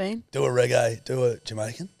 you could have been. Do a reggae, do a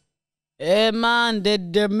Jamaican? Hey man, the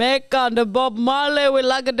Jamaica, the Bob Marley, we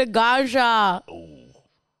like the ganja. Ooh,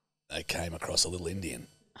 they came across a little Indian.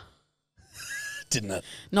 Didn't it?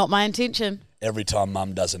 Not my intention. Every time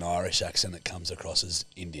Mum does an Irish accent, it comes across as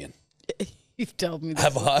Indian. You've told me that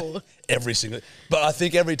Have before. I? Every single... But I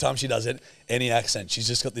think every time she does it, any accent, she's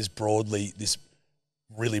just got this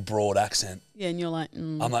really broad accent. Yeah, and you're like...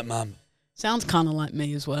 I'm like, Mum... Sounds kind of like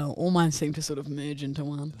me as well. All mine seem to sort of merge into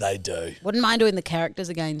one. They do. Wouldn't mind doing the characters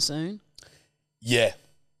again soon. Yeah.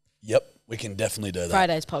 Yep. We can definitely do that.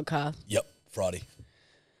 Friday's podcast. Yep. Friday.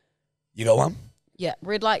 You got one? Yeah.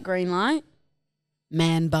 Red light, green light.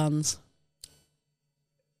 Man buns.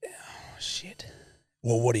 Oh, shit.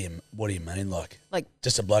 Well, what do you mean? Like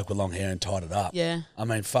just a bloke with long hair and tied it up? Yeah. I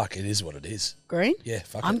mean, fuck, it is what it is. Green? Yeah,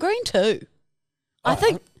 fuck I'm it. green too. I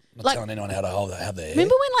think... I'm not telling anyone how to have their hair.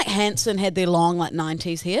 Remember when like Hanson had their long like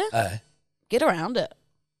 90s hair? Get around it.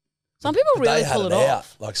 Some people really pull it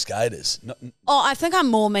off. Like skaters. I think I'm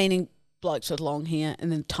more meaning blokes with long hair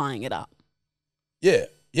and then tying it up. Yeah,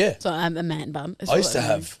 yeah. So I'm a man bun. I used to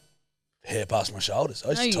have hair past my shoulders. I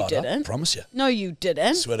used to tie it up. I promise you. No, you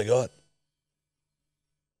didn't. Swear to God.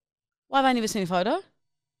 Why have I never seen a photo?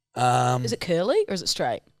 Is it curly or is it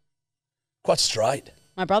straight? Quite straight.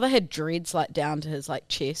 My brother had dreads like down to his like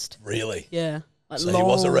chest. Really? Yeah. Like so he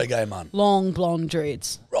was a reggae man. Long blonde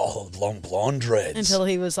dreads. Oh, long blonde dreads. Until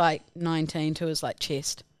he was like 19 to his like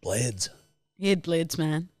chest. Blades. He had blades,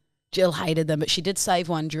 man. Jill hated them, but she did save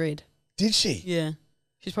one dread. Did she? Yeah.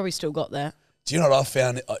 She's probably still got that. Do you know what I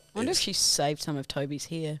found? I wonder if she saved some of Toby's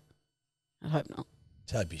hair. I hope not.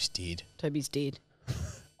 Toby's dead. Toby's dead.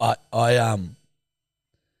 I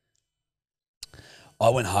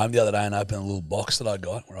went home the other day and opened a little box that I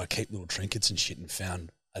got where I keep little trinkets and shit and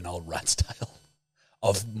found an old rat's tail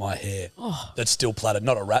of my hair that's still plaited.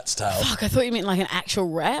 Not a rat's tail. Fuck, I thought you meant like an actual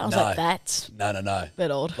rat. I was like, that's no. a bit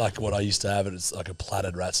odd. Like what I used to have, it's like a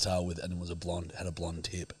plaited rat's tail and it was had a blonde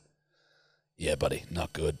tip. Yeah, buddy,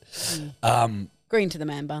 not good. Green to the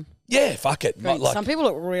man bun. Yeah, fuck it. Some people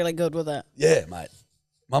look really good with it. Yeah, mate.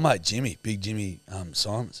 My mate Jimmy, Big Jimmy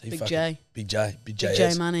Simons. Big J. Big J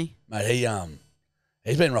Money. Mate,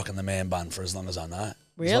 he's been rocking the man bun for as long as I know.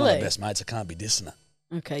 Really? He's one of my best mates. I can't be dissing it.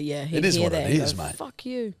 Okay, yeah. It is what it is, mate. Fuck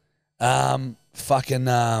you.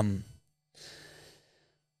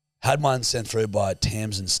 Had one sent through by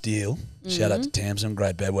Tamsin Steele. Shout out to Tamsin,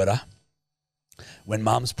 great bedwetter. When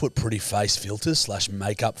mums put pretty face filters /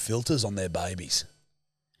 makeup filters on their babies.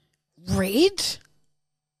 Red?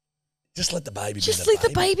 Just let the baby be Just the let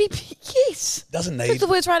baby. the baby be. Yes. Doesn't Took need the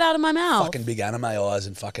words right out of my mouth. fucking big anime eyes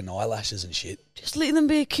and fucking eyelashes and shit. Just let them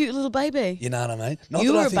be a cute little baby. You know what I mean? Not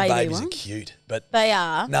You that were I a think baby babies are once. cute, but They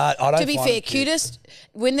are. no, I don't To be find fair, it cute. cutest,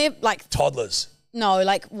 when they're like, Toddlers. no,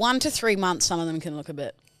 like 1 to 3 months, some of them can look a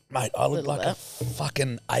bit. Mate, I look Little like a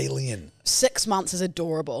fucking alien. 6 months is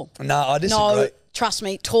adorable. No, I disagree. No, trust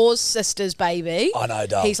me, Tor's sister's baby. I know,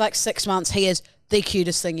 Dale. He's like 6 months. He is the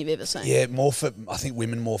cutest thing you've ever seen. Yeah, I think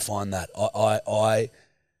women more find that.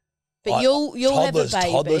 But you'll have a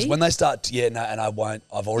baby. Toddlers, when they start, and I won't.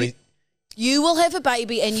 I've already. You will have a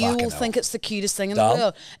baby and you Fucking will hell. think it's the cutest thing in Dale? the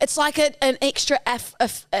world. It's like an extra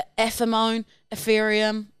ephemone,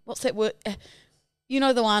 epherium. What's that word? You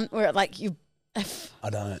know the one where like you. I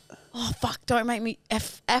don't. Oh fuck! Don't make me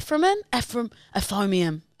ephromium.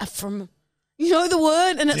 You know the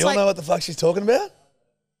word, and Do it's you all like know what the fuck she's talking about?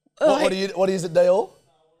 What is it, Dale?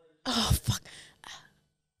 oh fuck,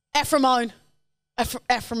 ephromone,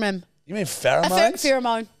 ephromium, You mean pheromones?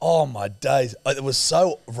 pheromone, Oh my days! It was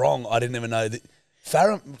so wrong. I didn't even know that.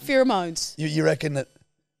 pheromones. You reckon that?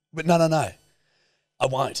 But no. I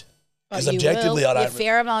won't. Because But you objectively, will. I don't. Your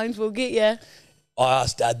pheromones will get you. I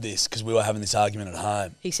asked Dad this because we were having this argument at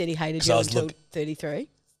home. He said he hated 'Cause you I was until look- 33.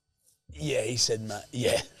 Yeah, he said, mate,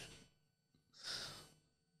 yeah.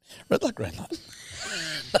 Red light, green light.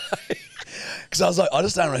 Because I was like, I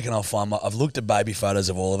just don't reckon I'll find I've looked at baby photos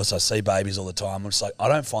of all of us. I see babies all the time. I'm just like, I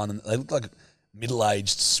don't find them. They look like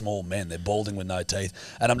middle-aged small men. They're balding with no teeth.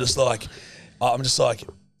 And I'm just like, I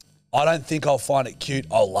don't think I'll find it cute.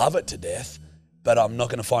 I'll love it to death, but I'm not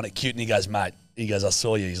going to find it cute. And he goes, mate, I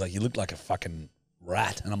saw you. He's like, you look like a fucking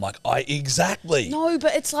rat. And I'm like, exactly. No,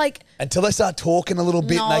 but it's like Until they start talking a little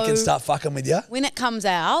bit and they No. can start fucking with you. when it comes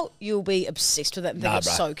out, you'll be obsessed with it and think Nah, it's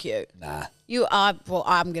bro. so cute. Nah, You are. Well,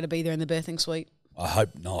 I'm going to be there in the birthing suite. I hope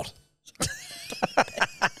not.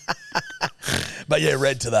 But yeah,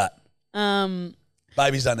 red to that.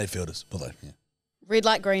 Babies don't need filters, will they? Yeah. Red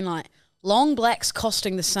light, green light. Long black's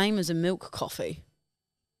costing the same as a milk coffee.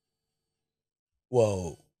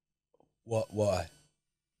 Whoa. What? Why?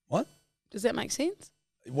 What? Does that make sense?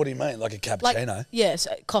 What do you mean? Like a Like, cappuccino? yes,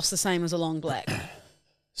 it costs the same as a long black.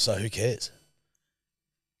 So who cares?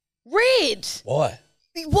 Red. Why?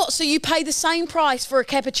 What? So you pay the same price for a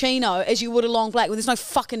cappuccino as you would a long black, where there's no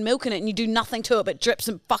fucking milk in it, and you do nothing to it but drip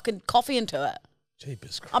some fucking coffee into it.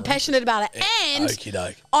 Jeepers Christ. I'm passionate about it. And Okie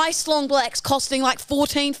doke. ice long blacks costing like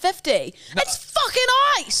 $14.50. It's fucking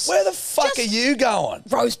ice. Where the fuck are you going?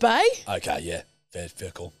 Rose Bay. Okay, yeah.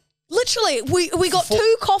 Fair call. Literally, we got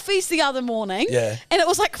 2 coffees the other morning. Yeah. And it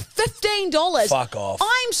was like $15. Fuck off.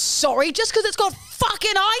 I'm sorry, just because it's got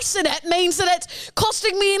fucking ice in it means that it's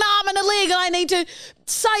costing me an arm and a leg and I need to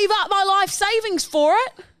save up my life savings for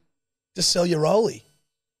it. Just sell your rollie.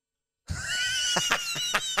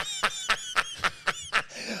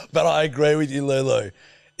 But I agree with you, Lulu.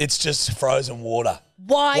 It's just frozen water.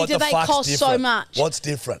 Why What do the they fuck's cost so different? much? What's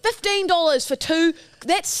different? $15 for 2.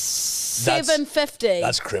 That's $7.50.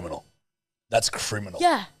 That's criminal. That's criminal.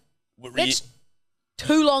 Yeah. Were That's you-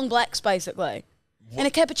 2 long blacks basically. And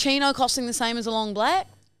a cappuccino costing the same as a long black.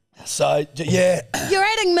 So, yeah. You're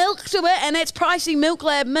adding milk to it and it's pricey Milk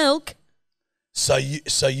Lab milk. So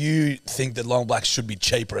you think that long blacks should be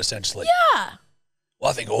cheaper, essentially? Yeah. Well,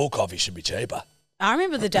 I think all coffee should be cheaper. I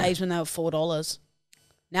remember the days when they were $4.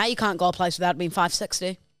 Now you can't go a place without it being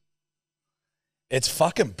 $5.60. It's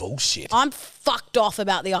fucking bullshit. I'm fucked off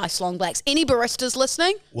about the ice long blacks. Any baristas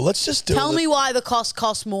listening? Well, let's just do Tell me why the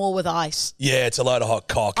costs more with ice. Yeah, it's a load of hot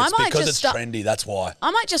cock. I It's might because just it's start- trendy, that's why.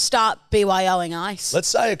 I might just start BYOing ice. Let's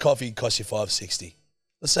say a coffee costs you $5.60.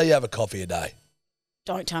 Let's say you have a coffee a day.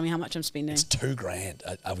 Don't tell me how much I'm spending. It's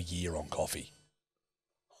 $2,000 a year on coffee.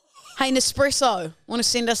 Hey, Nespresso, want to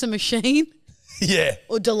send us a machine? Yeah.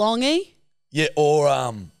 Or DeLonghi? Yeah, or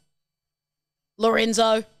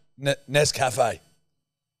Lorenzo? Nescafe.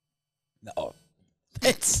 No.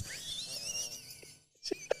 It's...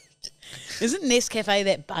 Isn't Nescafe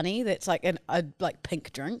that bunny that's like a like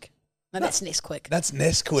pink drink? No, that's Nesquik. That's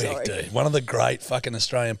Nesquik, Sorry. dude. One of the great fucking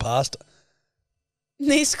Australian pasta.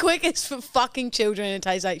 Nesquik is for fucking children and it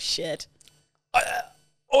tastes like shit.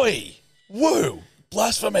 Oi! Woo!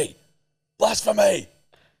 Blasphemy! Blasphemy!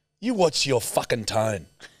 You watch your fucking tone.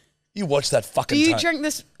 You watch that fucking Do you tone. drink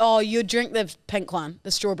this? Oh, you drink the pink one,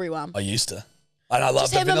 the strawberry one. I used to. And I love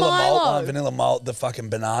Just the have a vanilla malt Milo. one, vanilla malt, the fucking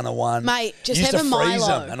banana one. Mate, just used have to a freeze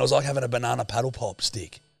Milo. them, and it was like having a banana paddle pop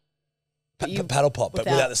stick. Paddle pop, but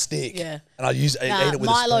without the stick. Yeah. And I eat it with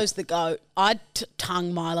Milo's the goat. I'd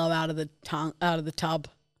tongue Milo out of the tub.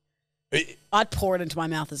 I'd pour it into my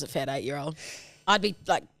mouth as a fat 8-year-old. I'd be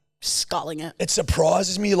like sculling it. It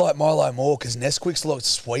surprises me you like Milo more because Nesquik's a lot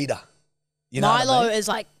sweeter. You know Milo what I mean? is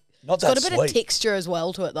like, Not it's got a that bit sweet. of texture as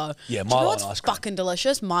well to it though. Yeah, Do you know Milo what's and ice cream. fucking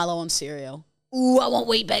delicious? Milo on cereal. Ooh, I want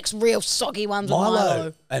Weet-Bix, real soggy ones with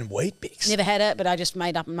Milo. And Weet-Bix. Never had it, but I just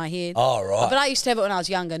made up in my head. Oh, right. But I used to have it when I was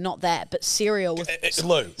younger, not that, but cereal with...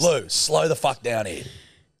 Lou, slow the fuck down here.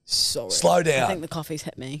 Sorry. Slow down. I think the coffee's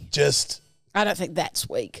hit me. I don't think that's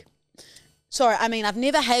weak. Sorry, I mean, I've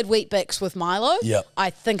never had Weet-Bix with Milo. Yep. I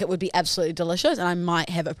think it would be absolutely delicious, and I might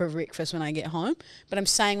have it for breakfast when I get home. But I'm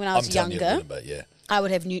saying when I was younger, I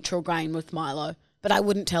would have neutral grain with Milo. But I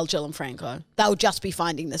wouldn't tell Jill and Franco. They'll just be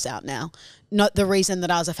finding this out now. Not the reason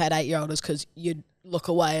that I was a fat 8-year-old is because you'd look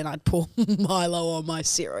away and I'd pour Milo on my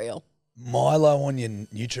cereal. Milo on your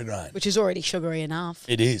Nutrigrain. Which is already sugary enough.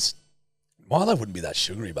 It is. Milo wouldn't be that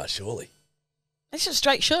sugary, but surely. It's just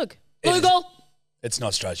straight sugar. It Lugal. It's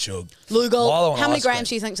not straight sugar. Lugal. How many grams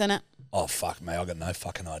do you think's in it? Oh, fuck me. I got no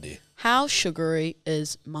fucking idea. How sugary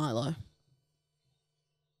is Milo?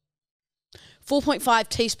 4.5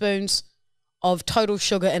 teaspoons of total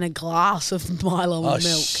sugar in a glass of Milo and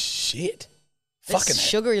milk. Shit. It's Fucking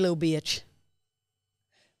sugary little bitch.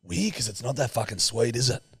 Weird, because it's not that fucking sweet, is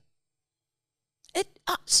it?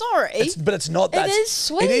 Sorry. But it's not that. It is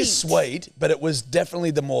sweet. It is sweet, but it was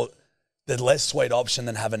definitely the less sweet option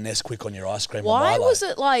than having Nesquik on your ice cream. Why or Milo. was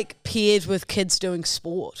it like paired with kids doing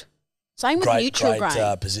sport? Same with Nutrigrain.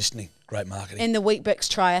 Great positioning, great marketing. And the Weet-Bix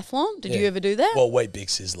triathlon. Did you ever do that? Well,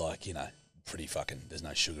 Weet-Bix is like, pretty fucking, there's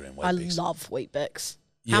no sugar in Weet-Bix. I love Weet-Bix.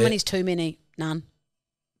 Yeah. How many's too many? None.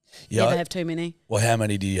 Yeah, Never have too many. Well, how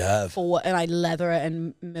many do you have? 4, and I lather it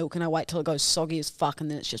in milk and I wait till it goes soggy as fuck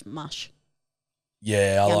and then it's just mush.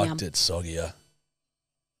 Yeah, I Yum, liked yum. it soggier.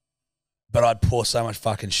 But I'd pour so much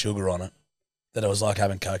fucking sugar on it that it was like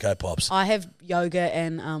having Cocoa Pops. I have yogurt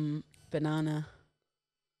and banana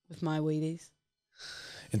with my Wheaties.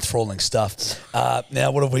 Enthralling stuff.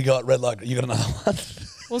 Now, what have we got? Red light. You got another one?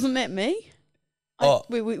 Wasn't that me?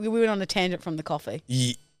 We went on a tangent from the coffee.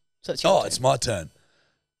 Yeah. So it's your turn. It's my turn.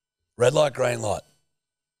 Red light, green light.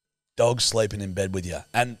 Dog sleeping in bed with you.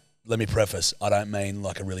 And let me preface, I don't mean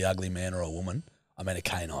like a really ugly man or a woman. I mean a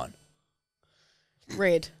canine.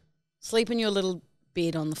 Red. Sleep in your little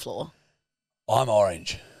bed on the floor. I'm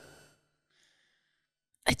orange.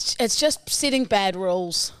 It's just setting bad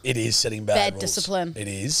rules. It is setting bad rules. Discipline. It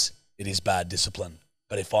is. It is bad discipline.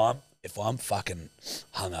 But if I'm fucking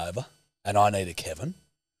hungover and I need a Kevin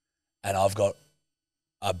and I've got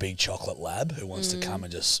a big chocolate lab who wants to come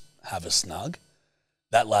and just have a snug,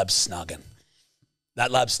 that lab's snugging.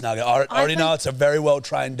 I already know it's a very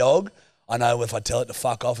well-trained dog. I know if I tell it to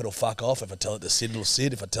fuck off, it'll fuck off. If I tell it to sit, it'll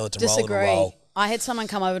sit. If I tell it to roll, it'll roll. I had someone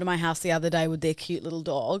come over to my house the other day with their cute little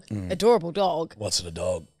dog, adorable dog. What sort of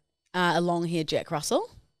dog? A long-haired Jack Russell.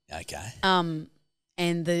 Okay.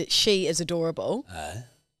 And she is adorable.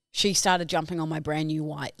 She started jumping on my brand new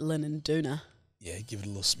white linen doona. Yeah, give it a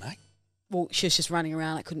little smack. Well, she was just running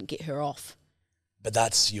around. I couldn't get her off. But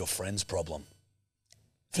that's your friend's problem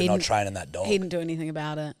for not training that dog. He didn't do anything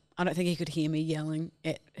about it. I don't think he could hear me yelling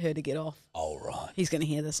at her to get off. Oh, right. He's going to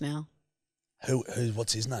hear this now.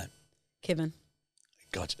 What's his name? Kevin.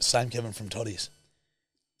 Gotcha. Same Kevin from Toddy's.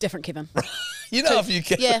 Different Kevin. You know a few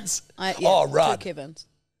Kevins. Yeah. Oh, Rudd. 2 Kevins.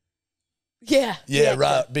 Yeah. Yeah,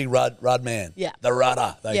 Rudd, big Rudd man. Yeah. The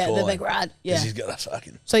Rudder, they call him. Yeah, the big Rudd. Yeah. Because he's got a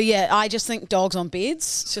fucking... So, yeah, I just think dogs on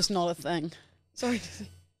beds, it's just not a thing. Sorry.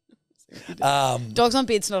 Dogs on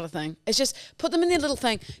beds, not a thing. It's just put them in their little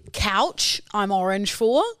thing. Couch, I'm orange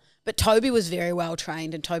for. But Toby was very well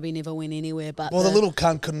trained and Toby never went anywhere. But Well, the little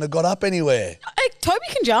cunt couldn't have got up anywhere. Hey, Toby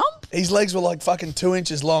can jump. His legs were like fucking 2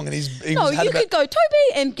 inches long and you could go Toby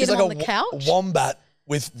and get him on the couch. He's like a wombat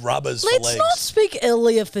with rubbers for legs. Let's not speak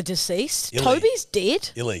illy of the deceased. Illy. Toby's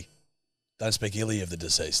dead. Illy. Don't speak illy of the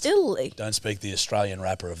deceased. Illy. Don't speak the Australian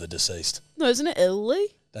rapper of the deceased. No, isn't it illy?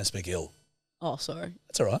 Don't speak ill. Oh, sorry.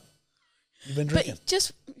 That's all right. You've been drinking. But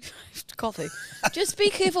just coffee. Just be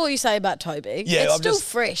careful what you say about Toby. Yeah, it's I'm still just-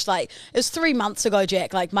 fresh. Like it was 3 months ago,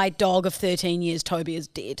 Jack. Like my dog of 13 years, Toby is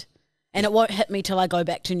dead, and it won't hit me till I go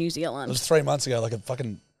back to New It Zealand. was 3 months ago, like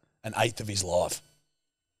an eighth of his life.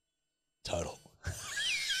 Total.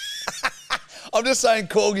 I'm just saying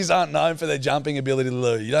corgis aren't known for their jumping ability,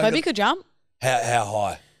 Lou. You don't Toby could jump. How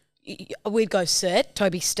high? We'd go sit.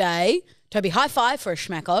 Toby stay. Toby high five for a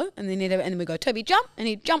schmacko, and then we go Toby jump, and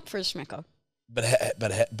he'd jump for a schmacko. But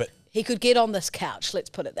He could get on this couch. Let's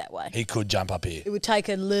put it that way. he could jump up here. It would take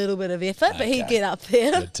a little bit of effort, but he'd Okay. get up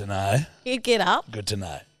there. Good to know. He'd get up. Good to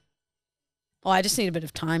know. Oh, I just need a bit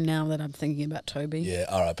of time now that I'm thinking about Toby. Yeah,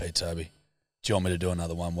 R.I.P. Toby. Do you want me to do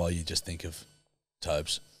another one while you just think of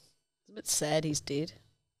Tobes? It's a bit sad he's dead.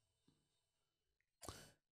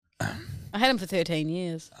 I had him for 13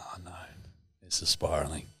 years. Oh, no. This is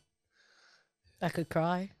spiralling. I could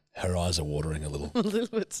cry. Her eyes are watering a little. A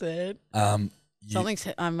little bit sad. I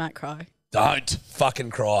might cry. Don't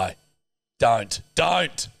fucking cry. Don't.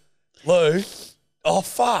 Lou. Oh,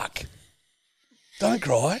 fuck. Don't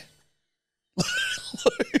cry.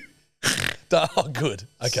 Oh, good.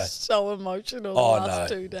 Okay. So emotional Oh, the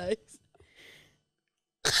last no. 2 days.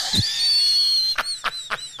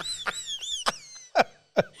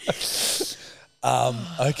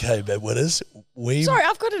 Okay, bedwetters. Sorry,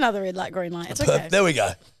 I've got another red light, green light. It's okay. There we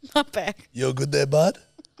go. I'm back. You're good there, bud?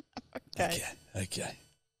 Okay. Okay.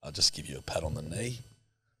 I'll just give you a pat on the knee.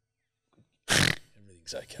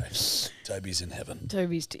 Everything's okay. Toby's in heaven.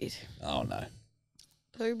 Toby's dead. Oh, no.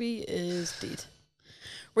 Toby is dead.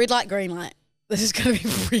 Red light, green light. This is going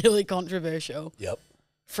to be really controversial. Yep.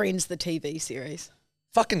 Friends, the TV series.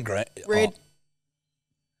 Fucking great. Red. Oh,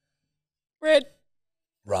 Red.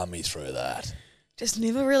 run me through that. Just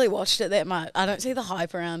never really watched it that much. I don't see the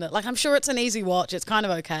hype around it. Like, I'm sure it's an easy watch. It's kind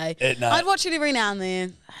of okay. I'd watch it every now and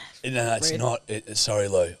then. No, it's Red. not. Sorry,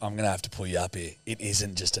 Lou. I'm going to have to pull you up here. It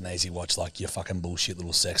isn't just an easy watch like your fucking bullshit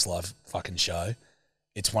little sex life fucking show.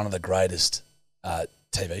 It's one of the greatest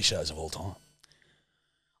TV shows of all time.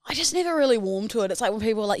 I just never really warmed to it. It's like when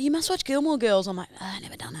people are like, you must watch Gilmore Girls. I'm like, I've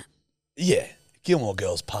never done it. Yeah. Gilmore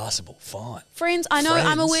Girls, passable. Fine. Friends, I know,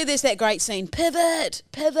 I'm aware there's that great scene, pivot,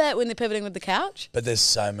 when they're pivoting with the couch. But there's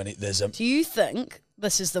so many. Do you think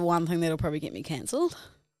this is the one thing that'll probably get me cancelled?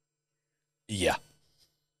 Yeah.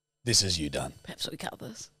 This is you done. Perhaps we cut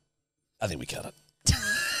this. I think we cut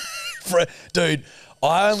it. Dude,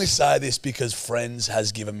 I only say this because Friends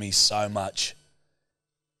has given me so much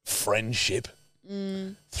friendship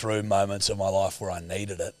through moments of my life where I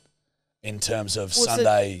needed it in terms of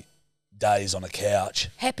Sunday days on a couch.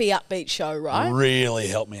 Happy upbeat show, right? Really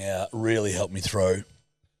helped me out, really helped me through.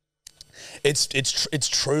 It's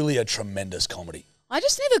truly a tremendous comedy. I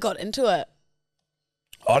just never got into it.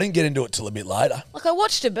 I didn't get into it till a bit later. Like I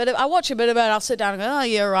watch a bit of it, I'll sit down and go, oh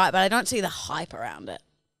yeah, right, but I don't see the hype around it.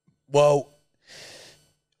 Well,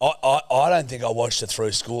 I don't think I watched it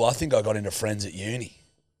through school. I think I got into Friends at uni.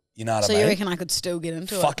 You know what I mean? So you reckon I could still get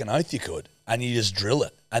into it? Fucking oath you could. And you just drill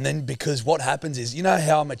it. And then because what happens is, you know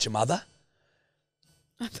How I Met Your Mother?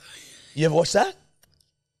 You ever watched that?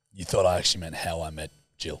 You thought I actually meant How I Met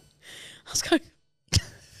Jill. I was going,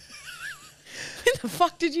 when the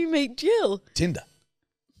fuck did you meet Jill? Tinder.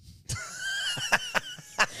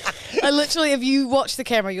 I literally, if you watch the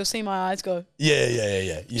camera, you'll see my eyes go.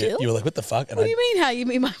 Yeah. Jill? You were like, what the fuck? And What do you mean how you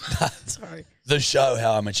meet my mother? Sorry. The show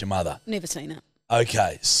How I Met Your Mother. Never seen it.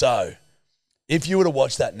 Okay, so if you were to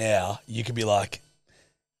watch that now, you could be like,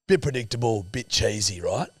 bit predictable, bit cheesy,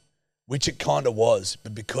 right? Which it kind of was,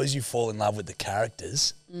 but because you fall in love with the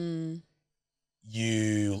characters,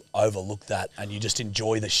 you overlook that and you just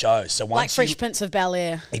enjoy the show. So once Like Fresh Prince of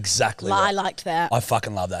Bel-Air. Exactly. I Right. liked that. I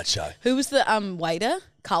fucking love that show. Who was the waiter?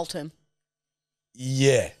 Carlton.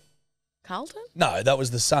 Yeah. Carlton? No, that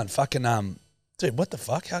was the son. Fucking dude, what the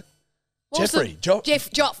fuck? What was Jeffrey.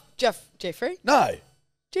 Jeffrey? No.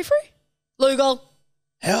 Jeffrey? Lugal.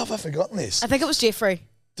 How have I forgotten this? I think it was Jeffrey.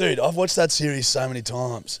 Dude, I've watched that series so many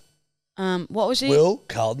times. What was he? Will,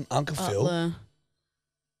 Carlton, Uncle Phil.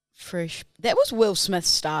 That was Will Smith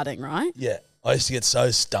starting, right? Yeah. I used to get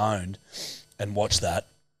so stoned and watch that.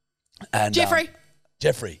 And Jeffrey.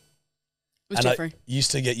 Jeffrey. It was and Jeffrey. I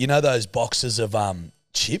used to get, you know those boxes of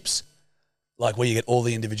chips? Like where you get all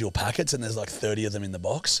the individual packets and there's like 30 of them in the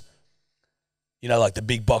box? You know, like the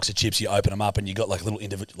big box of chips, you open them up and you got like little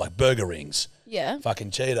individual, like burger rings. Yeah. Fucking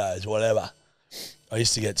Cheetos, whatever. I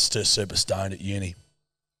used to get super stoned at uni.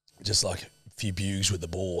 Just like a few bugs with the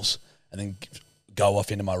balls and then go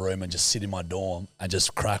off into my room and just sit in my dorm and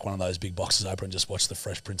just crack one of those big boxes open and just watch the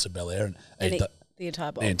Fresh Prince of Bel-Air and eat the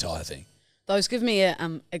entire box. the entire thing. Those give me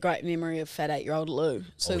a great memory of fat 8-year-old Lou.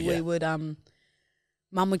 So we would, Mum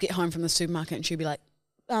would get home from the supermarket and she'd be like,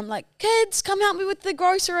 kids, come help me with the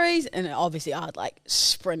groceries. And obviously I'd like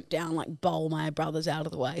sprint down, like bowl my brothers out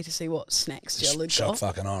of the way to see what snacks Jill had Shock got.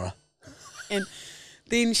 fucking horror. And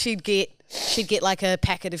then she'd get like a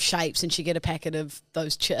packet of shapes and she'd get a packet of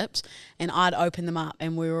those chips and I'd open them up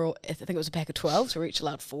and we were all, I think it was a pack of 12, so we're each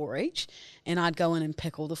allowed 4 each. And I'd go in and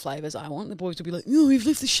pick all the flavours I want. The boys would be like, oh, you've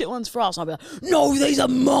left the shit ones for us. And I'd be like, no, these are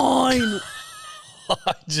mine.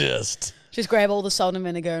 Just grab all the salt and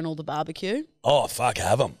vinegar and all the barbecue. Oh, fuck,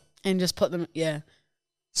 have them. And just put them, yeah.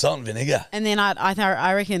 Salt and vinegar. And then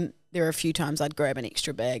I reckon there are a few times I'd grab an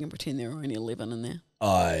extra bag and pretend there were only 11 in there.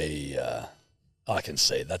 I can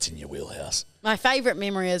see that's in your wheelhouse. My favourite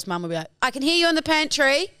memory is Mum would be like, I can hear you in the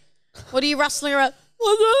pantry. What are you rustling around?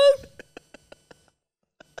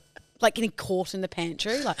 Like getting caught in the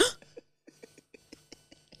pantry. Like,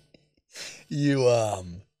 You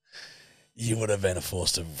would have been a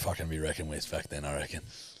force to fucking be reckoned with back then, I reckon.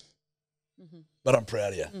 Mm-hmm. But I'm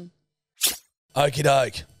proud of you. Okie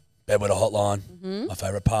doke. Bedwetter Hotline. My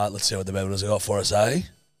favourite part. Let's see what the bedwetters have got for us, eh?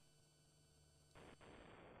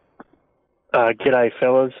 G'day,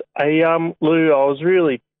 fellas. Hey, Lou, I was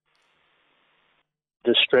really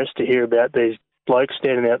distressed to hear about these blokes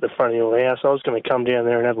standing out the front of your house. I was going to come down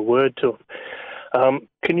there and have a word to them.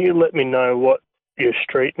 Can you let me know what your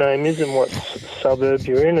street name is and what suburb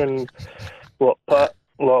you're in, and what part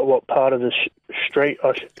of the street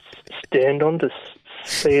I should stand on to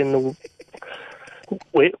see in the...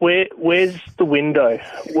 Where's the window?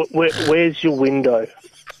 Where's your window?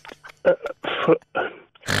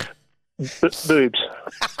 Boobs.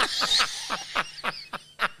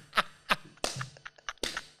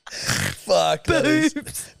 Fuck, that is...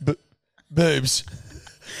 Boobs.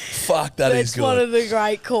 Fuck, that's good. That's one of the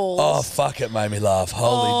great calls. Oh, fuck, it made me laugh.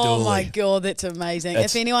 Holy dooly. Oh, my God, that's amazing.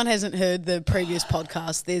 If anyone hasn't heard the previous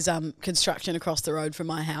podcast, there's construction across the road from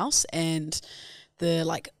my house, and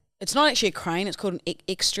it's not actually a crane. It's called an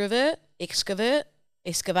excavator.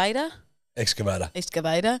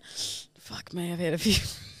 Fuck me, I've had a few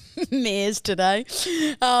mares today.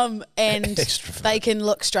 And they can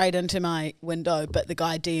look straight into my window, but the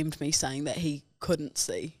guy DM'd me saying that he couldn't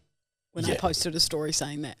see when I posted a story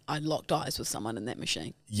saying that I locked eyes with someone in that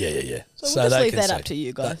machine. Yeah. So we'll just leave that up to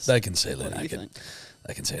you guys. They can see it naked.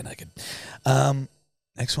 They can see it naked.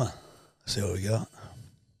 Next one. See what we got.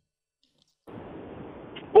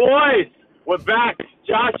 Boys, we're back.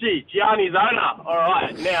 Joshi, Gianni's owner. All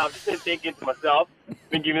right, now I've just been thinking to myself,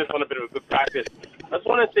 been giving this one a bit of a good practice. I just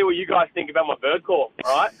want to see what you guys think about my bird call,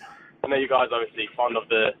 all right? I know you guys are obviously fond of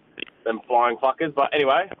them flying fuckers, but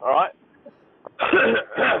anyway, all right?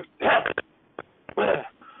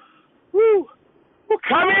 Woo! Well,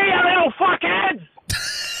 come here, you little fuckheads!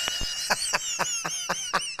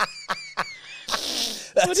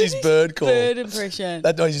 That's his bird call. Bird impression.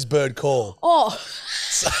 That was his bird call. Oh.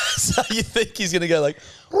 So you think he's going to go like...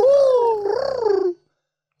 you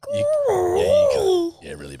can't.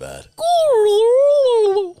 Yeah, really bad.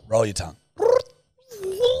 Roll your tongue.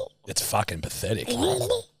 It's fucking pathetic.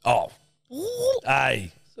 Oh.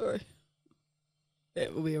 Hey. Sorry.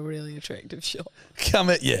 That would be a really attractive shot. Come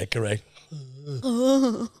here. Yeah, correct.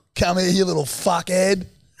 Come here, you little fuckhead.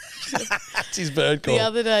 That's his bird call. The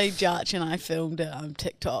other day, Jarch and I filmed a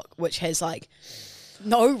TikTok, which has like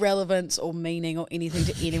no relevance or meaning or anything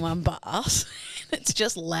to anyone but us. It's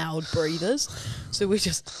just loud breathers. So we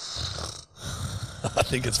just... I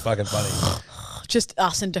think it's fucking funny. Just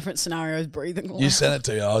us in different scenarios breathing loud. You sent it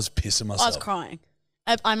to me. I was pissing myself. I was crying.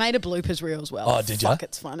 I made a bloopers reel as well. Oh, did you? Fuck,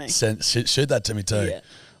 it's funny. Shoot that to me too. Yeah.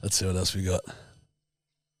 Let's see what else we got.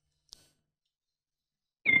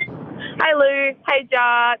 Hey Lou, hey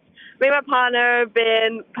Jarch. Me and my partner have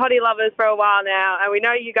been potty lovers for a while now, and we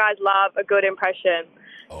know you guys love a good impression.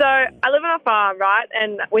 Oh. So I live on a farm, right,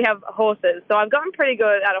 and we have horses. So I've gotten pretty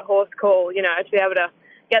good at a horse call, you know, to be able to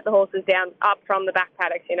get the horses down up from the back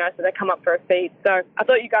paddocks, you know, so they come up for a feed. So I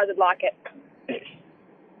thought you guys would like it.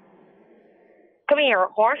 Come here,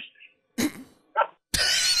 horse. Two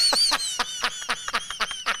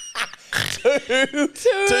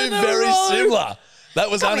very similar. That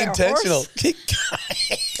was unintentional.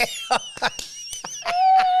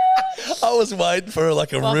 I was waiting for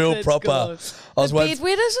like a real proper. Good. I was the waiting.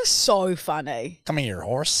 bedwetters are so funny. Come here,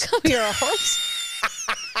 horse. Come here, horse.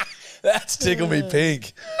 That's tickle me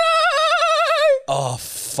pink. No. Oh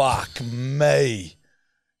fuck me,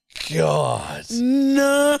 God.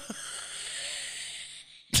 No.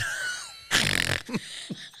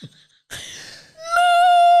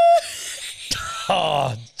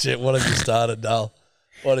 Oh, shit, what have you started, Dull?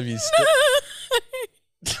 What have you started?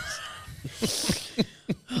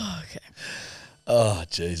 Okay. Oh,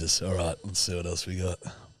 Jesus. All right, let's see what else we got.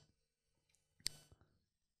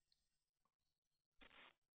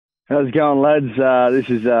 How's it going, lads? This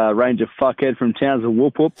is Ranger Fuckhead from Townsville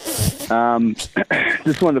Whoop Whoop. Just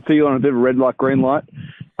wanted to figure on a bit of a red light, green light.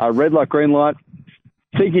 Red light, green light.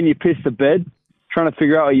 Thinking you pissed the bed. Trying to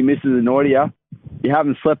figure out what your missus annoyed you. You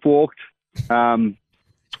haven't slept-walked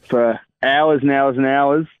for hours and hours and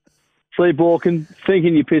hours. Sleepwalking,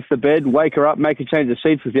 thinking you pissed the bed. Wake her up, make her change the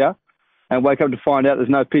sheets with you, and wake up to find out there's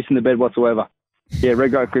no piss in the bed whatsoever. Yeah,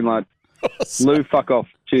 red light, green light. Lou, fuck off.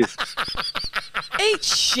 Cheers. Eat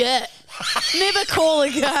shit. Never call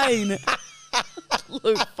again.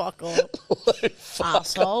 Luke, fuck off.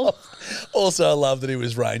 Asshole. Also, I love that he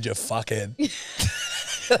was Ranger Fuckhead.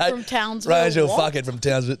 From Townsville. Ranger what? Fuckhead from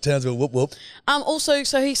Townsville. Whoop whoop. Also,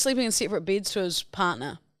 so he's sleeping in separate beds to his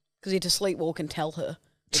partner because he had to sleepwalk and tell her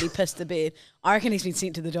that he pissed the bed. I reckon he's been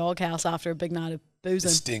sent to the doghouse after a big night of boozing.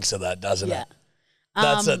 It stinks of that, doesn't Yeah.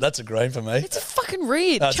 it? That's a green for me. It's a fucking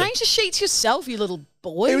red. That's Change the sheets yourself, you little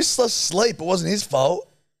boy. He was asleep. It wasn't his fault.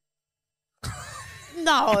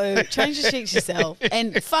 No, change the sheets yourself.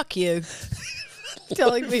 And fuck you.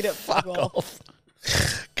 Telling me to fuck off.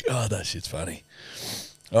 God, that shit's funny.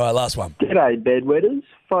 All right, last one. G'day, bedwetters.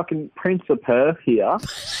 Fucking Prince of Perth here.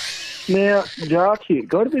 Now, Jarky,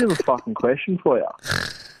 got a bit of a fucking question for you.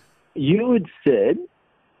 You had said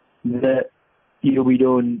that you'll be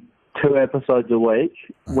doing 2 episodes a week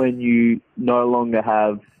when you no longer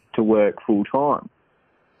have to work full time.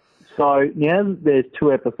 So now that there's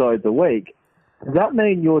 2 episodes a week, does that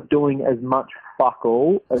mean you're doing as much fuck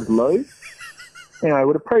all as Lou? Anyway, I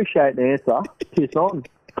would appreciate an answer. Piss on.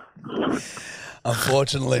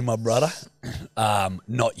 Unfortunately, my brother,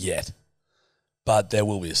 not yet. But there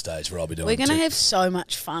will be a stage where I'll be doing We're going to 2. have so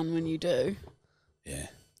much fun when you do. Yeah,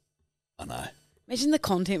 I know. Imagine the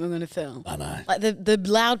content we're going to film. I know. Like the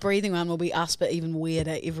loud breathing one will be us, but even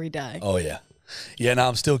weirder every day. Oh, yeah. Yeah, no,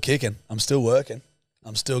 I'm still kicking. I'm still working.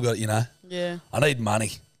 I'm still got, Yeah. I need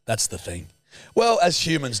money. That's the thing. Well, as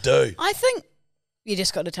humans do. I think you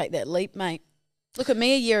just got to take that leap, mate. Look at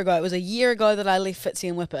me a year ago. It was a year ago that I left Fitzy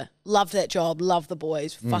and Whipper. Loved that job. Loved the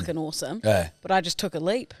boys. Fucking awesome. Yeah. But I just took a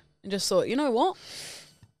leap and just thought, you know what?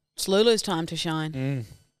 It's Lulu's time to shine.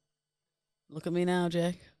 Look at me now,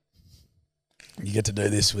 Jack. You get to do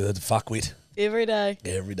this with a fuckwit. Every day.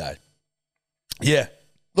 Every day. Yeah.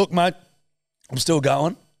 Look, mate, I'm still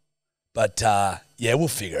going. But, yeah, we'll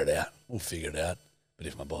figure it out. We'll figure it out. But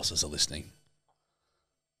if my bosses are listening,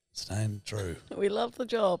 staying true. We love the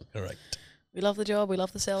job. Correct. We love the job. We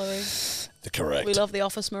love the salary. Correct. We love the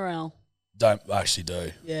office morale. Don't actually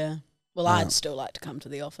do. Yeah. Well, I'd still like to come to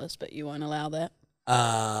the office, but you won't allow that.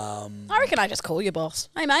 I I reckon I just call your boss.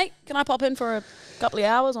 Hey, mate, can I pop in for a couple of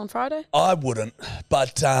hours on Friday? wouldn't,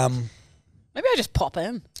 but Maybe I just pop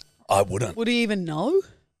in. I wouldn't. Would he even know?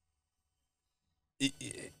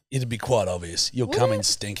 It'd be quite obvious. You'll Would come it? in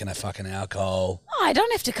stinking of fucking alcohol. Oh, I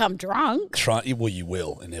don't have to come drunk. Well, you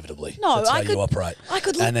will, inevitably. No, That's how I could- you operate. I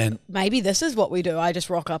could And then, maybe this is what we do. I just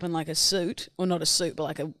rock up in like a suit, or not a suit, but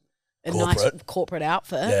like a nice Corporate. corporate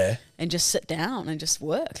outfit, Yeah. and just sit down and just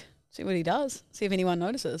work. See what he does. See if anyone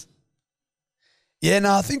notices. yeah,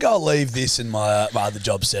 no, I think I'll leave this and my other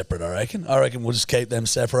job separate, I reckon. I reckon we'll just keep them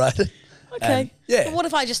separated. Okay. And, yeah. But what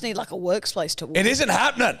if I just need like a workplace to work? It isn't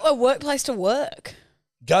happening. A workplace to work.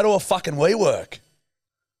 Go to a fucking WeWork.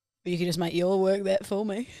 But you could just make your work that for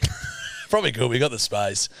me. Probably could. We got the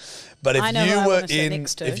space. But if I know who you I were wanna sit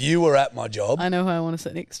next to. if you were at my job, I know who I want to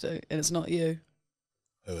sit next to, and it's not you.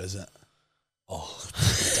 who is it? Oh,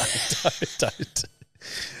 don't.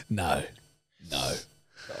 No.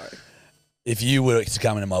 Sorry. If you were to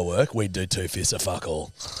come into my work, we'd do 2 fists of fuck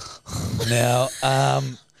all. Now,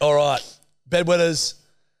 all right, bedwetters.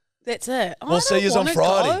 That's it. We'll see you on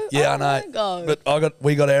Friday. Yeah, I know. Go. But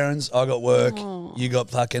we got errands. I got work. Oh. You got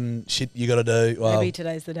fucking shit you got to do. Well, Maybe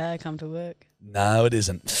today's the day I come to work. no, it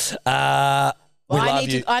isn't. We Well, love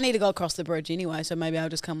you. I need to go across the bridge anyway, so maybe I'll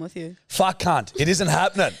just come with you. Fuck cunt. It isn't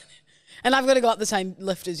happening. And I've got to go up the same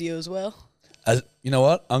lift as you as well. As you know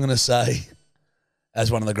what? I'm going to say,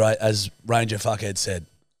 as one of the great, as Ranger Fuckhead said,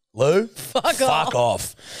 Lou, fuck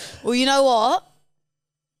off. Well, you know what?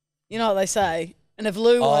 You know what they say. And if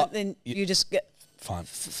Lou won't, then you- you just get Fine.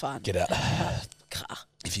 fun. Get out. Car,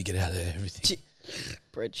 If you get out of there, everything.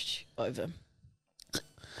 bridge over.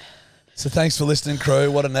 So thanks for listening,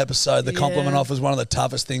 crew. What an episode. The compliment Yeah. off was one of the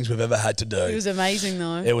toughest things we've ever had to do. It was amazing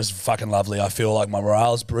though. It was fucking lovely. I feel like my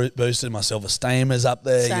morale's boosted. My self-esteem is up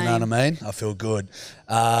there. You know what I mean? I feel good.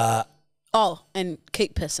 Oh, and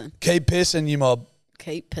keep pissing. Keep pissing, you mob.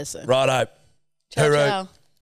 Keep pissing. Righto. Ciao, Hooroo. ciao.